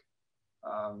take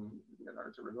our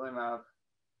interpretability map,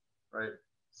 right?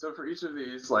 So for each of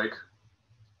these, like,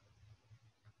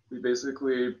 we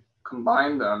basically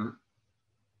combine them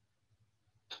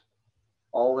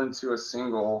all into a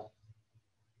single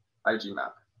IG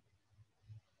map,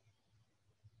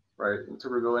 right?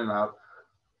 Interpretability map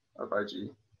of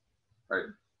IG, right?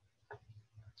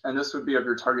 And this would be of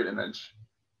your target image.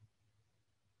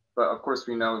 But of course,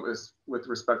 we know this with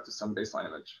respect to some baseline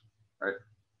image, right?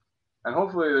 And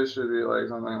hopefully this should be like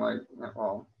something like,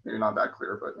 well, maybe not that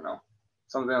clear, but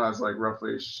something that's like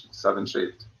roughly 7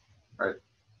 shaped, right?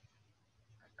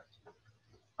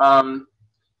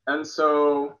 And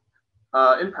so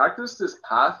in practice, this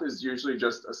path is usually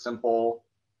just a simple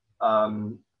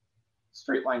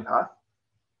straight line path,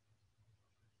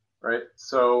 right?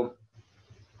 So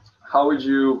how would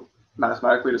you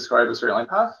mathematically describe a straight line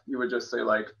path? You would just say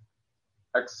like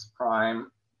x prime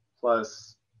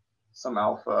plus some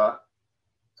alpha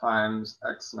times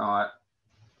x naught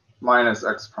minus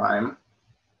x prime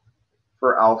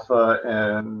for alpha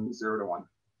in 0 to 1,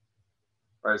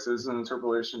 right? So this is an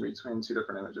interpolation between two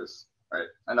different images, right?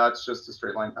 And that's just a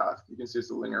straight line path. You can see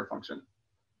it's a linear function,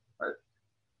 right?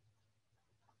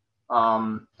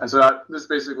 And so this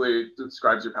basically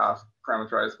describes your path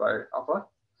parameterized by alpha.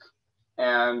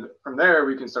 And from there,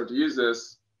 we can start to use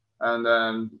this and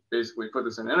then basically put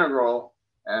this in integral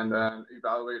and then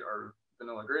evaluate our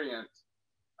vanilla gradient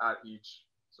at each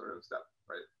sort of step,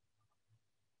 right?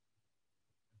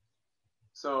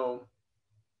 So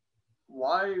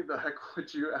why the heck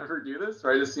would you ever do this,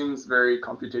 right? It seems very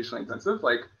computationally intensive.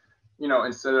 Like,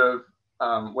 instead of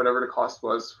whatever the cost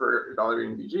was for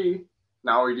evaluating VG,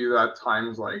 now we do that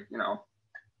times like,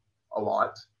 a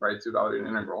lot, right, to evaluate an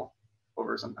integral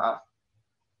over some path.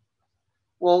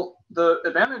 Well, the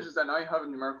advantage is that now you have a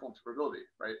numerical interpretability,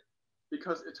 right?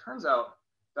 Because it turns out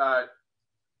that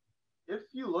if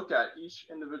you look at each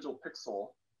individual pixel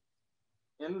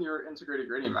in your integrated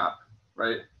gradient map,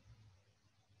 right,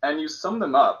 and you sum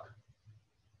them up,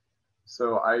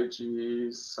 so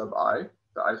IG sub I,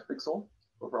 the ith pixel,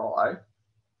 overall I,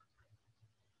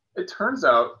 it turns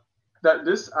out that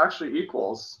this actually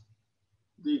equals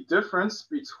the difference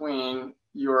between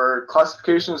your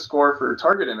classification score for your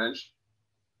target image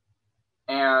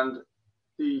and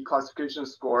the classification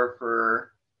score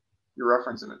for your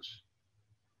reference image.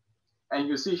 And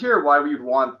you see here why we'd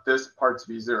want this part to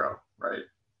be 0, right?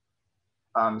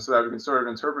 So that we can sort of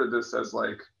interpret this as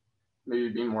like maybe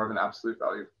being more of an absolute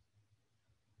value.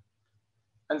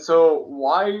 And so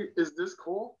why is this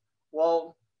cool?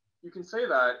 Well, you can say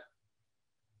that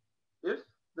if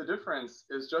the difference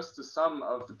is just the sum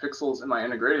of the pixels in my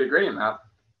integrated gradient map,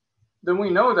 then we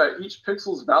know that each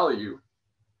pixel's value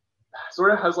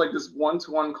sort of has like this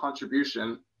one-to-one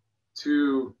contribution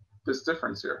to this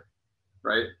difference here,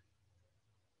 right?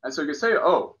 And so you can say,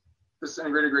 oh, this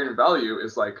integrated gradient value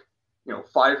is like,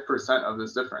 5% of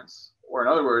this difference. Or in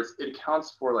other words, it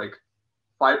accounts for like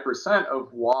 5% of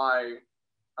why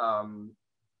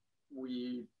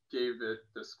we gave it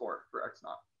the score for x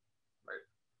naught, right?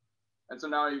 And so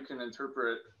now you can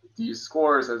interpret these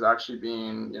scores as actually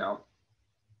being,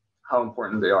 how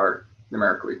important they are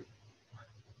numerically,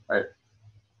 right?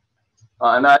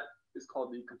 And that is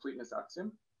called the completeness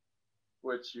axiom,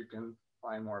 which you can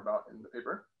find more about in the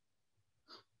paper.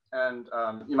 And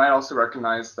you might also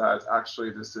recognize that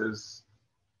actually this is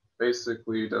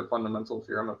basically the fundamental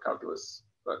theorem of calculus,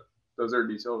 but those are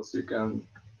details you can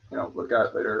look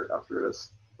at later after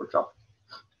this workshop.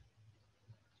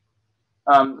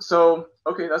 So,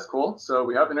 okay, that's cool. So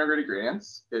we have integrated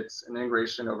gradients. It's an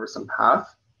integration over some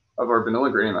path of our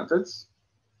vanilla gradient methods.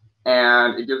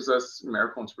 And it gives us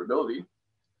numerical interpretability.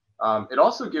 It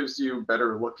also gives you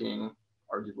better looking,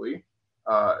 arguably,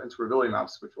 interpretability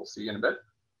maps, which we'll see in a bit.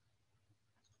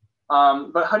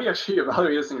 But how do you actually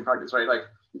evaluate this in practice, right? Like,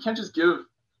 you can't just give,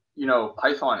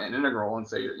 Python an integral and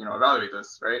say, evaluate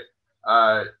this, right?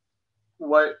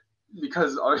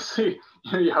 Because obviously,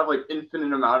 you have like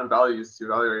infinite amount of values to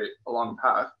evaluate along the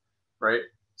path, right?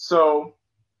 So,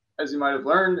 as you might have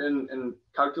learned in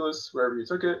calculus, wherever you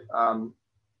took it,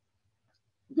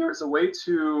 there's a way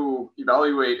to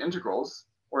evaluate integrals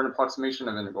or an approximation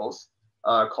of integrals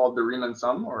called the Riemann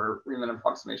sum or Riemann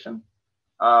approximation.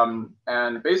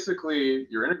 And basically,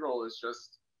 your integral is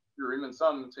just your Riemann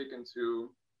sum taken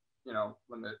to,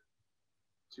 limit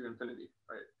to infinity,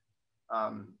 right?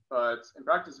 But in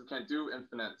practice, we can't do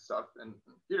infinite stuff in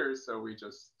computers, so we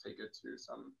just take it to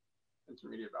some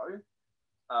intermediate value.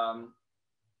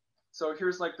 So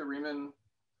here's like the Riemann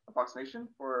approximation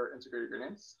for integrated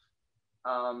gradients.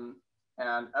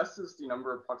 And S is the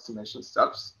number of approximation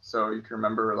steps. So you can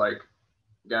remember, like,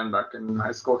 again, back in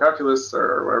high school calculus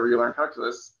or wherever you learn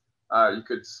calculus, you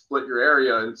could split your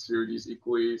area into these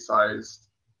equally sized,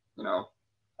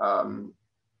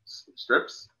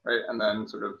 strips, right? And then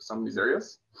sort of sum these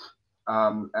areas.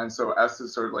 And so S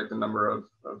is sort of like the number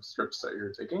of strips that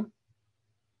you're taking.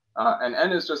 And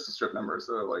N is just a strip number.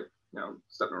 So like,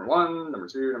 step number 1, number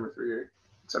 2, number 3,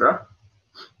 etc.,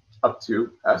 up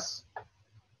to S.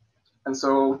 And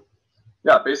so,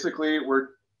 yeah, basically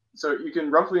so you can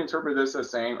roughly interpret this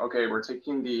as saying, okay, we're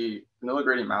taking the vanilla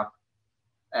gradient map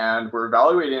and we're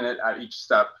evaluating it at each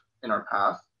step in our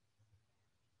path.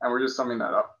 And we're just summing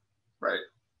that up, right?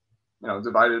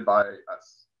 Divided by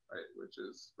S, right? Which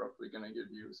is roughly going to give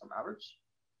you some average.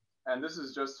 And this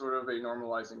is just sort of a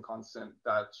normalizing constant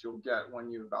that you'll get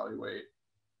when you evaluate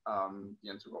the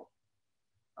integral.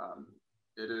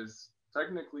 It is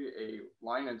technically a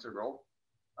line integral,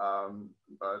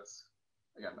 but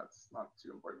again, that's not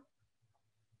too important.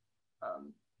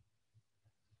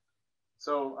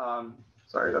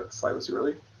 Sorry, that slide was too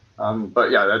early. But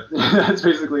yeah, that's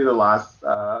basically the last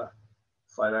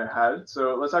slide I had.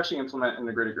 So let's actually implement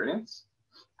integrated gradients.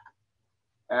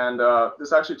 And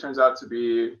this actually turns out to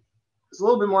be, it's a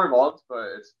little bit more involved, but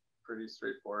it's pretty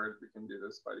straightforward. We can do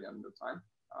this by the end of time.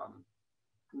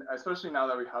 Especially now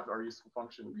that we have our useful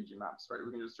function VG maps, right?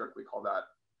 We can just directly call that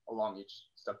along each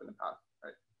step in the path,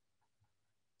 right?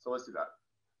 So let's do that.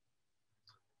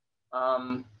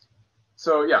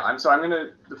 So yeah, I'm going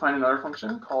to define another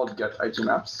function called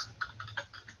getIgMaps.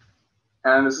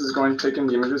 And this is going to take in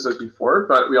the images as before,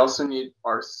 but we also need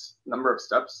our number of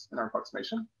steps in our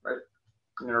approximation, right?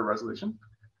 In our resolution.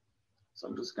 So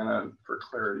I'm just going to, for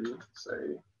clarity,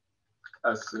 say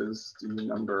S is the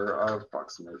number of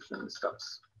approximation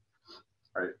steps,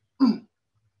 right?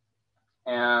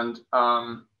 And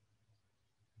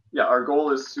yeah, our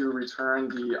goal is to return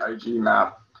the IG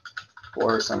map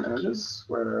for some images,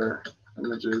 where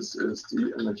images is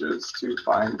the images to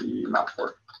find the map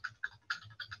for.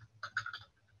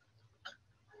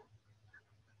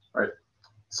 Right.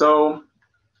 So,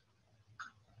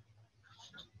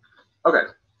 okay.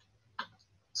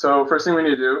 So first thing we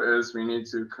need to do is we need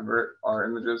to convert our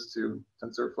images to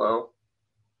TensorFlow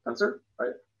tensor,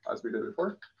 right, as we did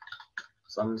before.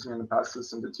 So I'm just going to pass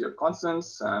this into TF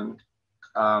constants. And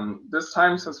this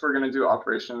time, since we're going to do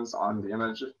operations on the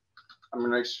image, I'm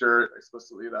going to make sure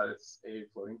explicitly that it's a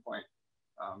floating point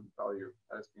value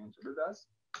that it's being interpreted as.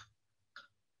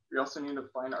 We also need to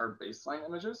find our baseline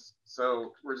images.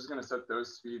 So we're just going to set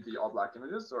those to be the all black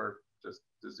images or just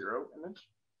the 0 image,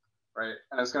 right?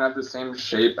 And it's going to have the same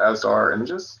shape as our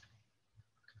images.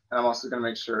 And I'm also going to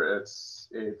make sure it's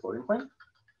a floating point.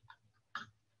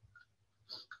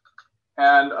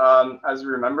 And as you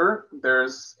remember,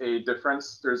 there's a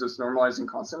difference. There's this normalizing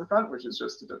constant in front, which is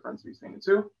just the difference between the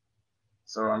two.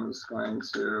 So I'm just going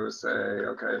to say,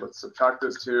 okay, let's subtract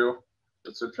those two.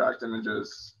 Let's subtract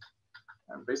images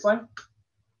and baseline.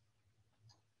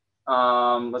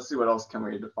 Let's see what else can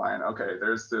we define. Okay,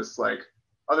 there's this like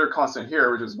other constant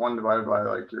here, which is 1 divided by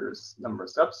like your number of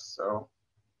steps. So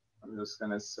I'm just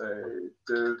going to say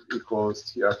div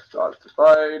equals tf dot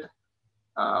divide.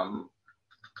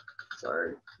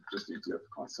 Sorry, just do tf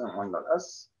constant 1 dot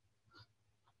s.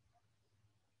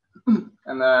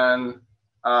 And then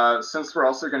since we're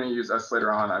also going to use s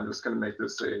later on, I'm just going to make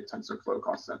this a TensorFlow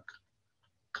constant.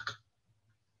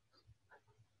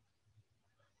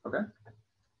 Okay.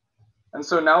 And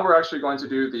so now we're actually going to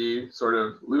do the sort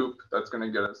of loop that's going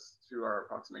to get us to our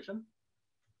approximation.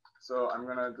 So I'm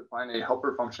going to define a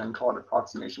helper function called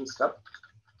approximation step.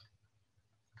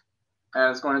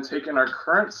 And it's going to take in our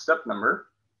current step number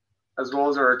as well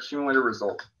as our accumulated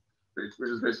result, which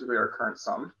is basically our current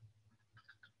sum.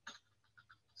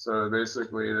 So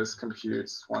basically this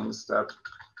computes one step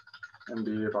in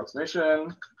the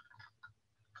approximation,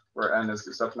 where n is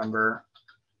the step number,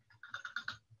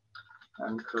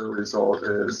 and current result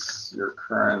is your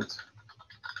current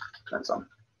sum.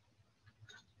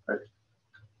 Right.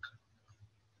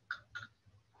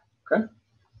 Okay.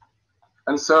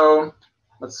 And so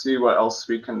let's see what else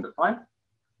we can define.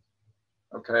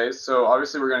 Okay, so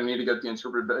obviously we're going to need to get the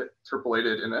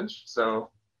interpolated image. So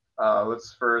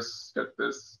let's first get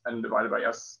this n divided by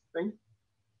s thing.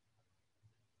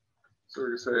 So we're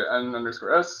going to say n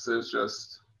underscore s is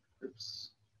just,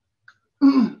 oops.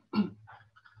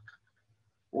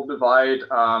 We'll divide,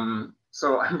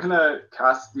 so I'm going to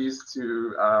cast these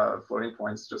two floating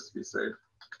points just to be safe.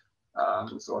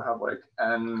 So we'll have like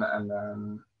n and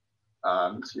then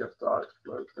tf dot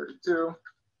float 32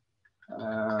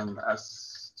 and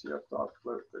s tf dot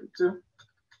float 32.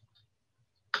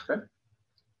 Okay.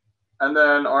 And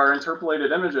then our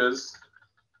interpolated images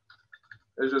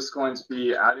is just going to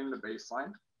be adding the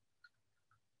baseline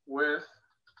with,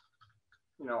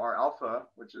 our alpha,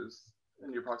 which is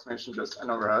in the approximation just n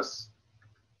over s,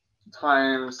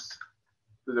 times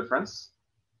the difference.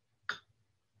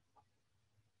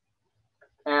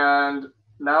 And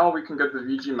now we can get the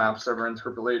VG maps of our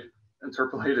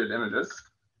interpolated images.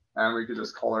 And we could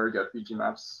just call our get VG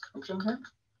maps function here.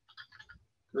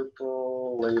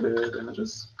 Interpolated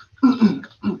images.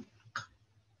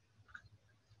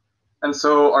 And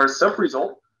so our step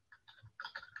result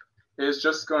is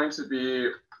just going to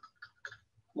be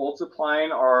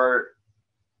multiplying our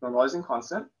normalizing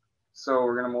constant. So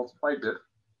we're going to multiply diff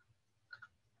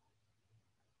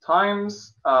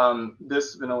times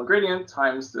this vanilla gradient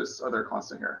times this other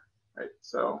constant here, right?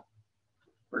 So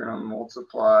we're going to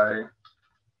multiply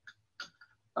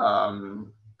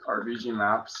our VG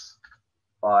maps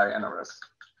by n over s.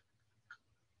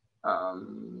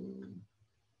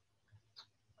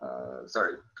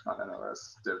 Sorry, not n over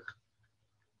s, div,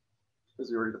 because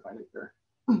we already defined it there.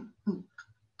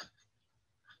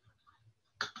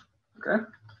 Okay,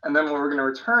 and then what we're going to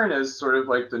return is sort of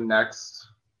like the next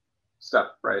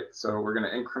step, right? So we're going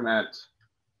to increment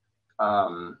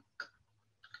n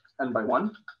by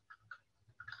 1.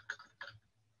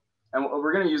 And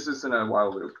we're going to use this in a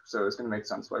while loop, so it's going to make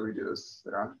sense why we do this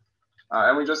later on.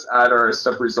 And we just add our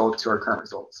step result to our current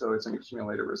result, so it's an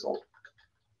accumulated result.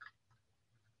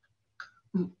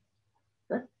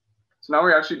 Okay, so now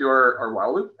we actually do our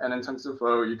while loop, and in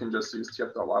TensorFlow, you can just use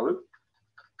tf.while loop.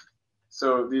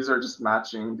 So these are just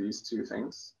matching these two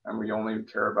things, and we only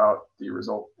care about the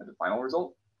result and the final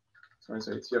result. So I'm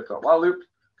going to say tf.while loop.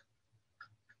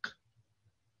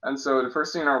 And so the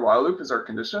first thing in our while loop is our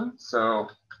condition. So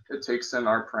it takes in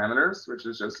our parameters, which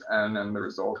is just n and the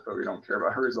result, but we don't care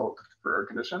about our result for our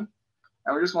condition.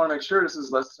 And we just want to make sure this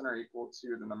is less than or equal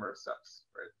to the number of steps,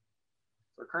 right?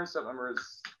 So our current step number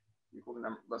is equal to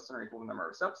less than or equal to the number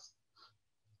of steps.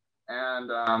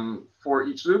 And for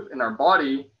each loop in our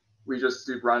body, we just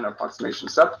do run approximation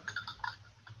step.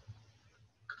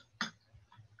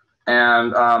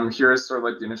 And here's sort of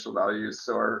like the initial values.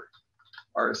 So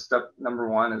our step number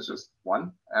 1 is just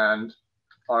 1, and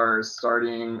our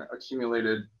starting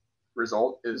accumulated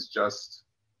result is just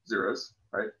zeros,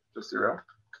 right? Just 0.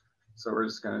 So we're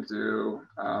just going to do,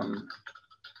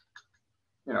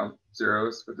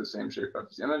 zeros with the same shape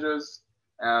as the images.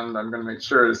 And I'm going to make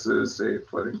sure this is a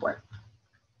floating point.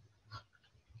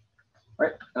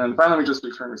 Right? And then finally, we just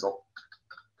return result,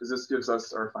 because this gives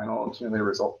us our final accumulated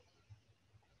result.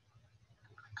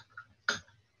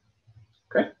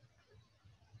 Okay.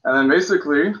 And then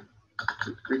basically,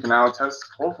 we can now test,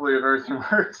 hopefully, if everything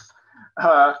works.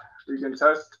 We can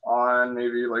test on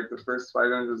maybe like the first 5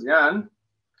 images again.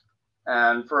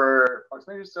 And for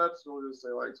approximation steps, we'll just say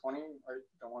like 20. I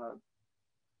don't want to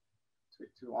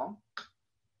take too long.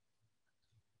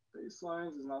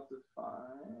 Baselines is not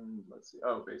defined. Let's see.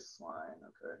 Oh, baseline.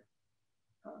 Okay.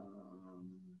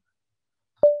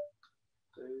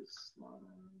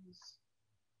 Baselines.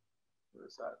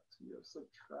 Where's that? TF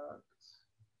subtract.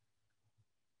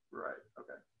 Right.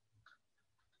 Okay.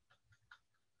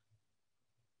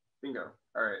 Bingo.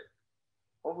 All right.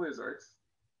 Hopefully this works.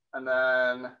 And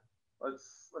then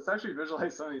let's actually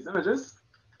visualize some of these images.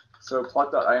 So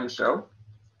plot.im show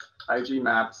IG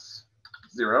maps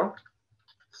 0.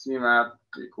 CMAP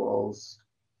equals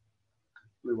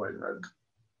blue, white, and red.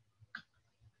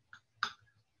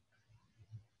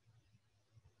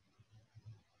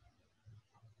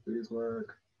 Please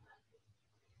work.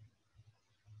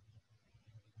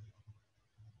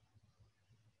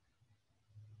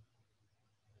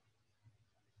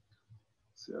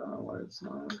 See, I don't know why it's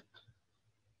not.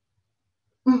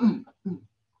 Okay.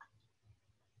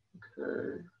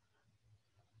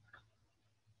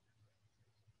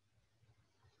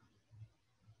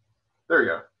 There we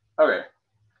go. Okay.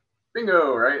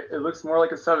 Bingo, right? It looks more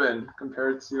like a 7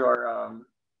 compared to our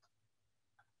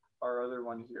other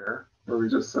one here, where we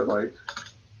just said like,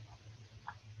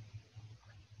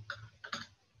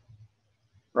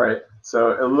 right?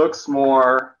 So it looks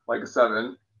more like a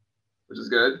 7, which is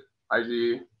good.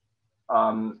 IG,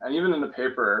 and even in the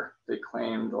paper, they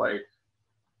claimed like,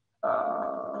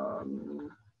 let's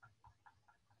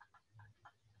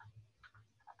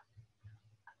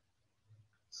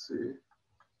see,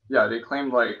 yeah, they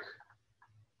claimed like,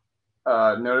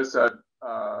 notice that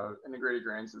integrated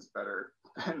gradients is better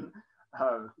than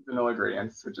vanilla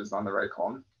gradients, which is on the right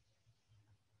column.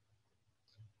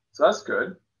 So that's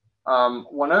good.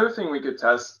 One other thing we could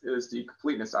test is the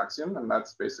completeness axiom, and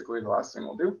that's basically the last thing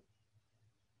we'll do.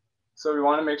 So we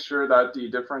want to make sure that the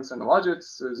difference in the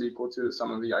logits is equal to the sum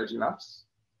of the IG maps.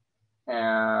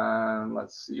 And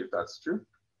let's see if that's true.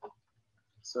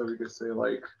 So we could say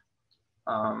like,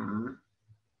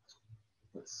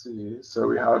 let's see. So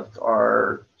we have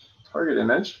our target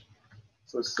image.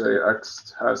 So let's say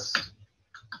X test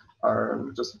are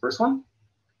just the first one.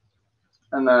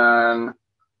 And then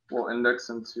we'll index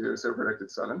into, so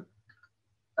predicted 7.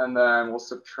 And then we'll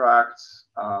subtract,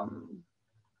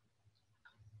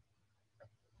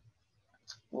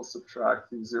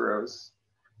 the zeros.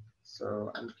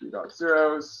 So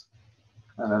np.zeros,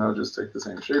 and then I'll just take the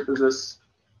same shape as this.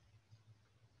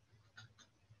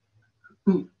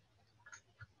 And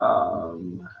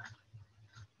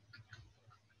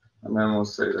then we'll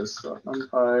say this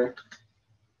numpy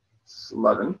is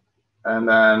 11, and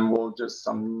then we'll just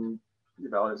sum the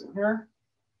values in here.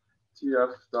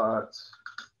 tf dot,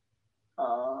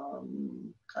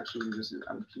 actually we just use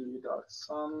np dot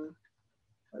sum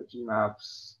IG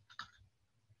maps.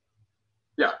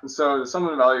 Yeah, and so the sum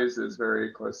of the values is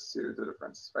very close to the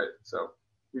difference, right? So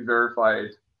we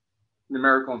verified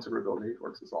numerical interpretability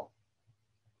works as well.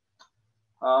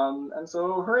 And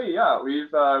so, hooray! Yeah,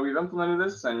 we've implemented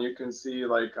this, and you can see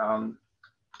like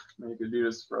you could do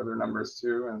this for other numbers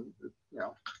too, and you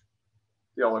know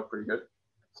they all look pretty good.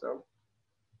 So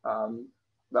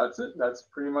that's it. That's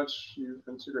pretty much, you've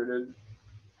integrated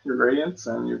your gradients,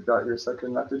 and you've got your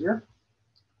second method here.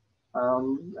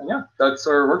 And yeah, that's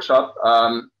our workshop.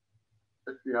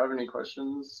 If you have any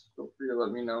questions, feel free to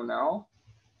let me know now.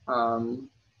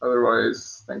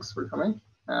 Otherwise, thanks for coming.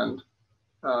 And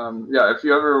yeah, if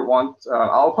you ever want,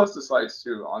 I'll post the slides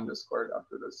too on Discord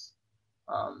after this.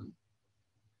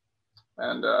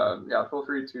 Yeah, feel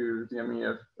free to DM me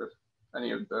if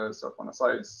any of the stuff on the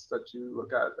slides that you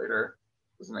look at later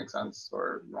doesn't make sense,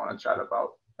 or you want to chat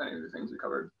about any of the things we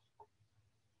covered.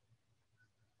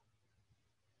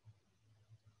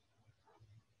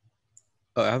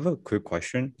 I have a quick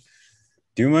question.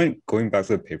 Do you mind going back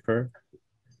to the paper?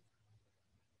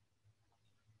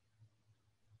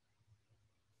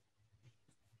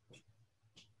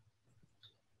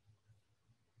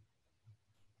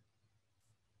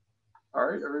 All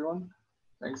right, everyone.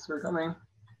 Thanks for coming.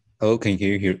 Oh, can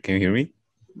you hear me?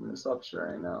 I'm gonna stop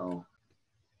sharing now.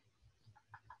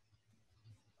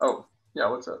 Oh, yeah,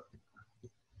 what's up?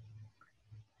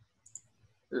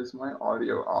 Is my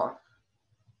audio off?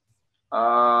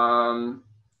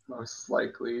 Most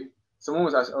likely. Someone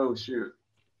was asking, oh shoot.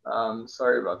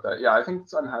 Sorry about that. Yeah, I think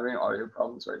I'm having audio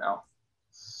problems right now.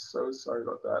 So sorry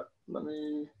about that. Let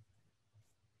me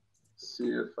see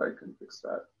if I can fix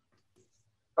that.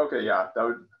 Okay, yeah, that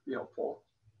would be helpful.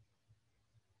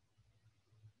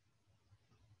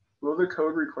 Will the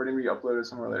code recording be uploaded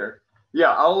somewhere later?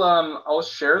 Yeah, I'll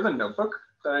share the notebook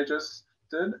that I just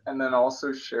did, and then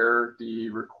also share the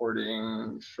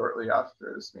recording shortly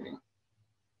after this meeting.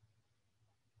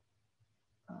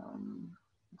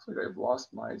 Looks like I've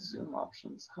lost my Zoom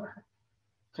options.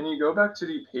 Can you go back to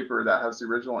the paper that has the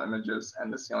original images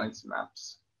and the salience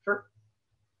maps? Sure.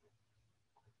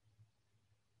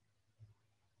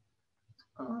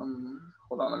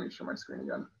 Hold on, let me share my screen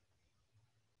again.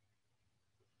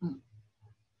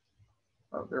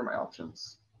 Oh, there are my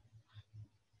options.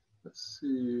 Let's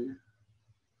see.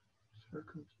 Share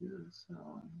computer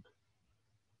sound.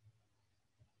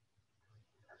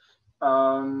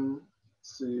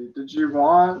 Let's see. Did you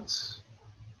want?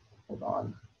 Hold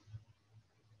on.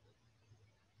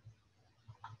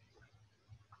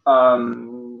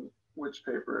 Which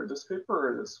paper? This paper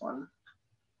or this one?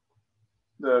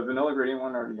 The vanilla gradient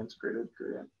one or the integrated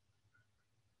gradient?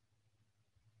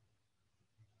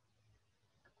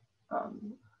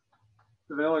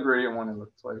 The vanilla gradient one, it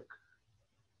looks like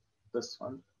this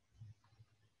one.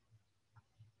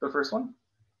 The first one?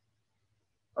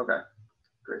 Okay,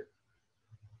 great.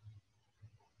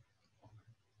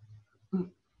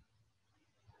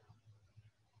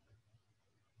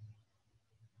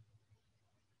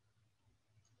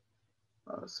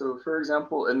 So for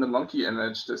example, in the monkey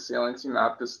image, the saliency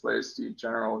map displays the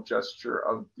general gesture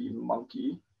of the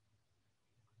monkey.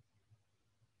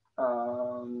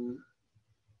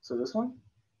 So this one?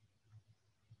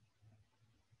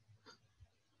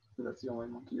 That's the only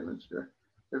monkey image here.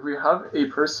 If we have a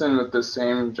person with the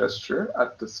same gesture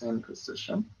at the same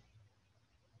position,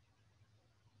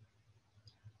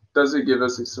 does it give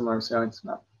us a similar saliency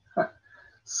map?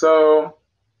 So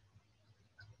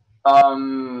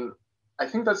I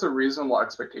think that's a reasonable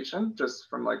expectation just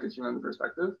from like a human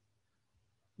perspective.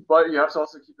 But you have to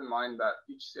also keep in mind that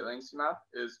each saliency map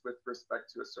is with respect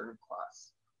to a certain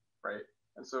class, right?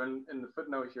 And so in the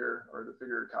footnote here, or the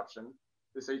figure caption,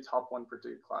 they say top one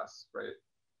predicted class, right?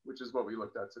 Which is what we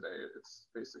looked at today. It's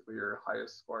basically your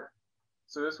highest score.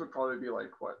 So this would probably be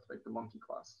like what? Like the monkey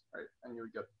class, right? And you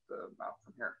would get the map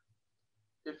from here.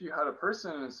 If you had a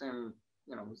person in the same,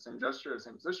 the same gesture, the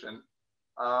same position,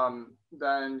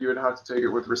 then you would have to take it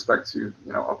with respect to,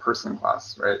 a person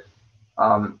class, right?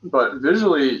 But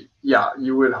visually, yeah,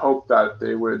 you would hope that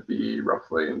they would be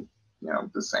roughly,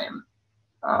 the same.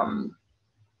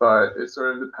 But it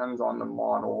sort of depends on the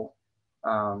model,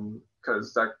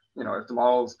 because that, if the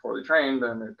model is poorly trained,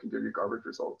 then it can give you garbage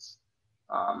results.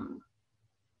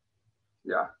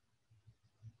 Yeah.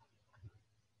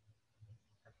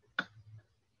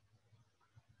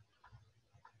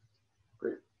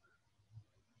 Great.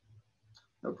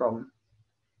 No problem.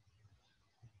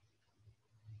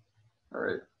 All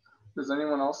right. Does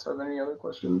anyone else have any other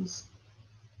questions?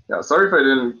 Yeah, sorry if I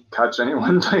didn't catch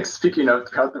anyone like speaking up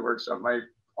throughout the workshop. My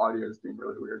audio is being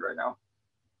really weird right now.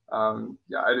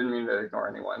 Yeah, I didn't mean to ignore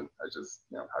anyone. I just,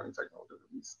 having technical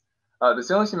difficulties. The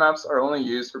saliency maps are only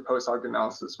used for post hoc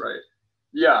analysis, right?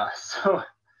 Yeah,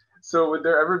 so would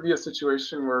there ever be a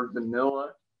situation where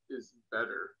vanilla is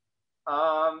better?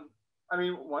 I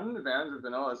mean, one advantage of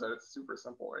vanilla is that it's super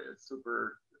simple, right? It's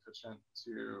super efficient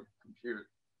to compute,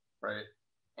 right?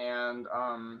 And,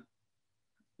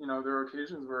 there are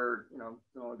occasions where,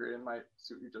 vanilla gradient might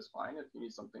suit you just fine if you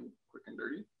need something quick and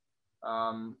dirty.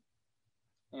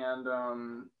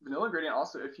 Vanilla gradient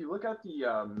also, if you look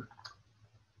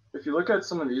at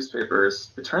some of these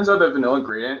papers, it turns out that vanilla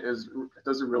gradient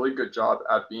does a really good job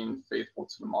at being faithful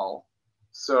to the model.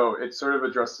 So it sort of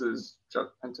addresses Jeff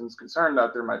Hinton's concern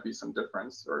that there might be some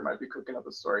difference or it might be cooking up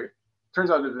a story.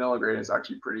 Turns out that vanilla gradient is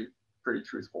actually pretty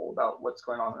truthful about what's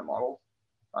going on in the model.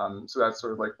 So that's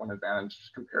sort of like one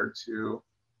advantage compared to,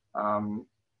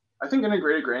 I think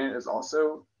integrated gradient is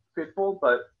also faithful,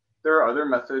 but there are other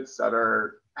methods that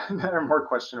are more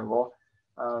questionable.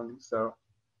 So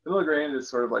vanilla gradient is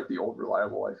sort of like the old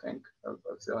reliable, I think, of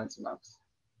saliency maps.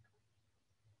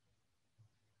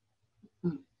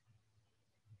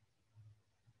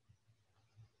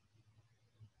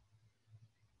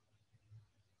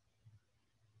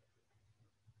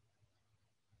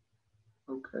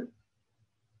 Okay.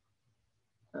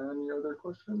 Any other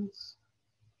questions?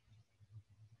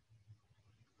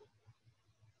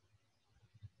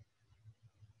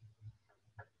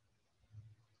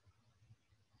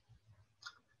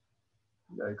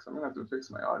 Yikes, I'm gonna have to fix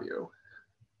my audio.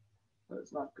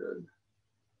 That's not good.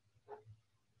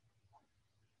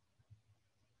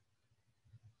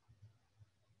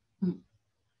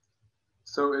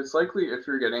 So it's likely if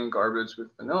you're getting garbage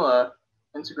with vanilla,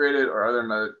 integrated or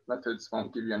other methods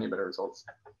won't give you any better results.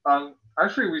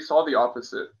 Actually, we saw the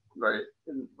opposite, right?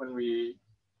 When we,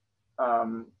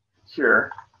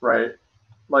 here, right?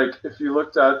 Like if you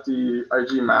looked at the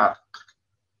IG map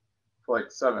for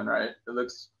like 7, right? It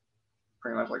looks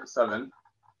pretty much like a 7.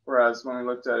 Whereas when we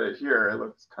looked at it here, it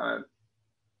looks kind of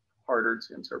harder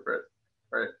to interpret,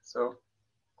 right? So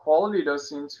quality does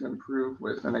seem to improve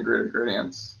with integrated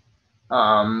gradients.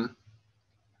 And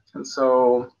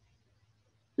so,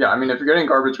 yeah, I mean, if you're getting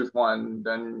garbage with one,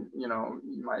 then, you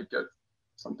might get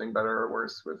something better or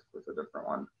worse with a different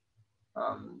one.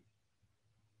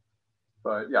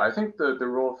 But yeah, I think the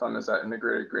rule of thumb is that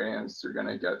integrated gradients are going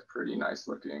to get pretty nice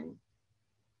looking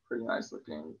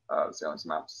salience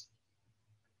maps.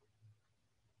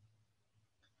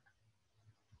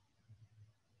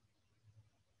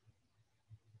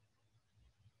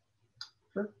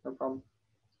 Sure, no problem.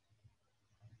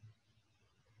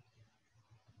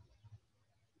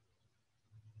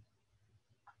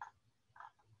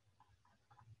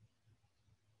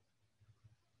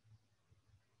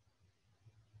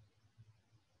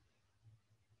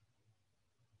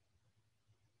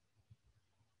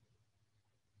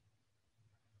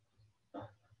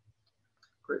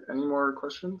 Great. Any more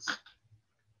questions?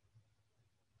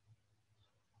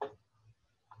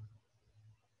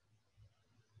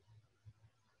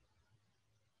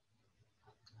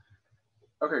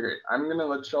 Okay, great. I'm going to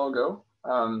let y'all go.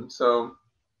 So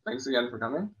thanks again for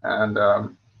coming, and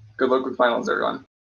good luck with finals, everyone.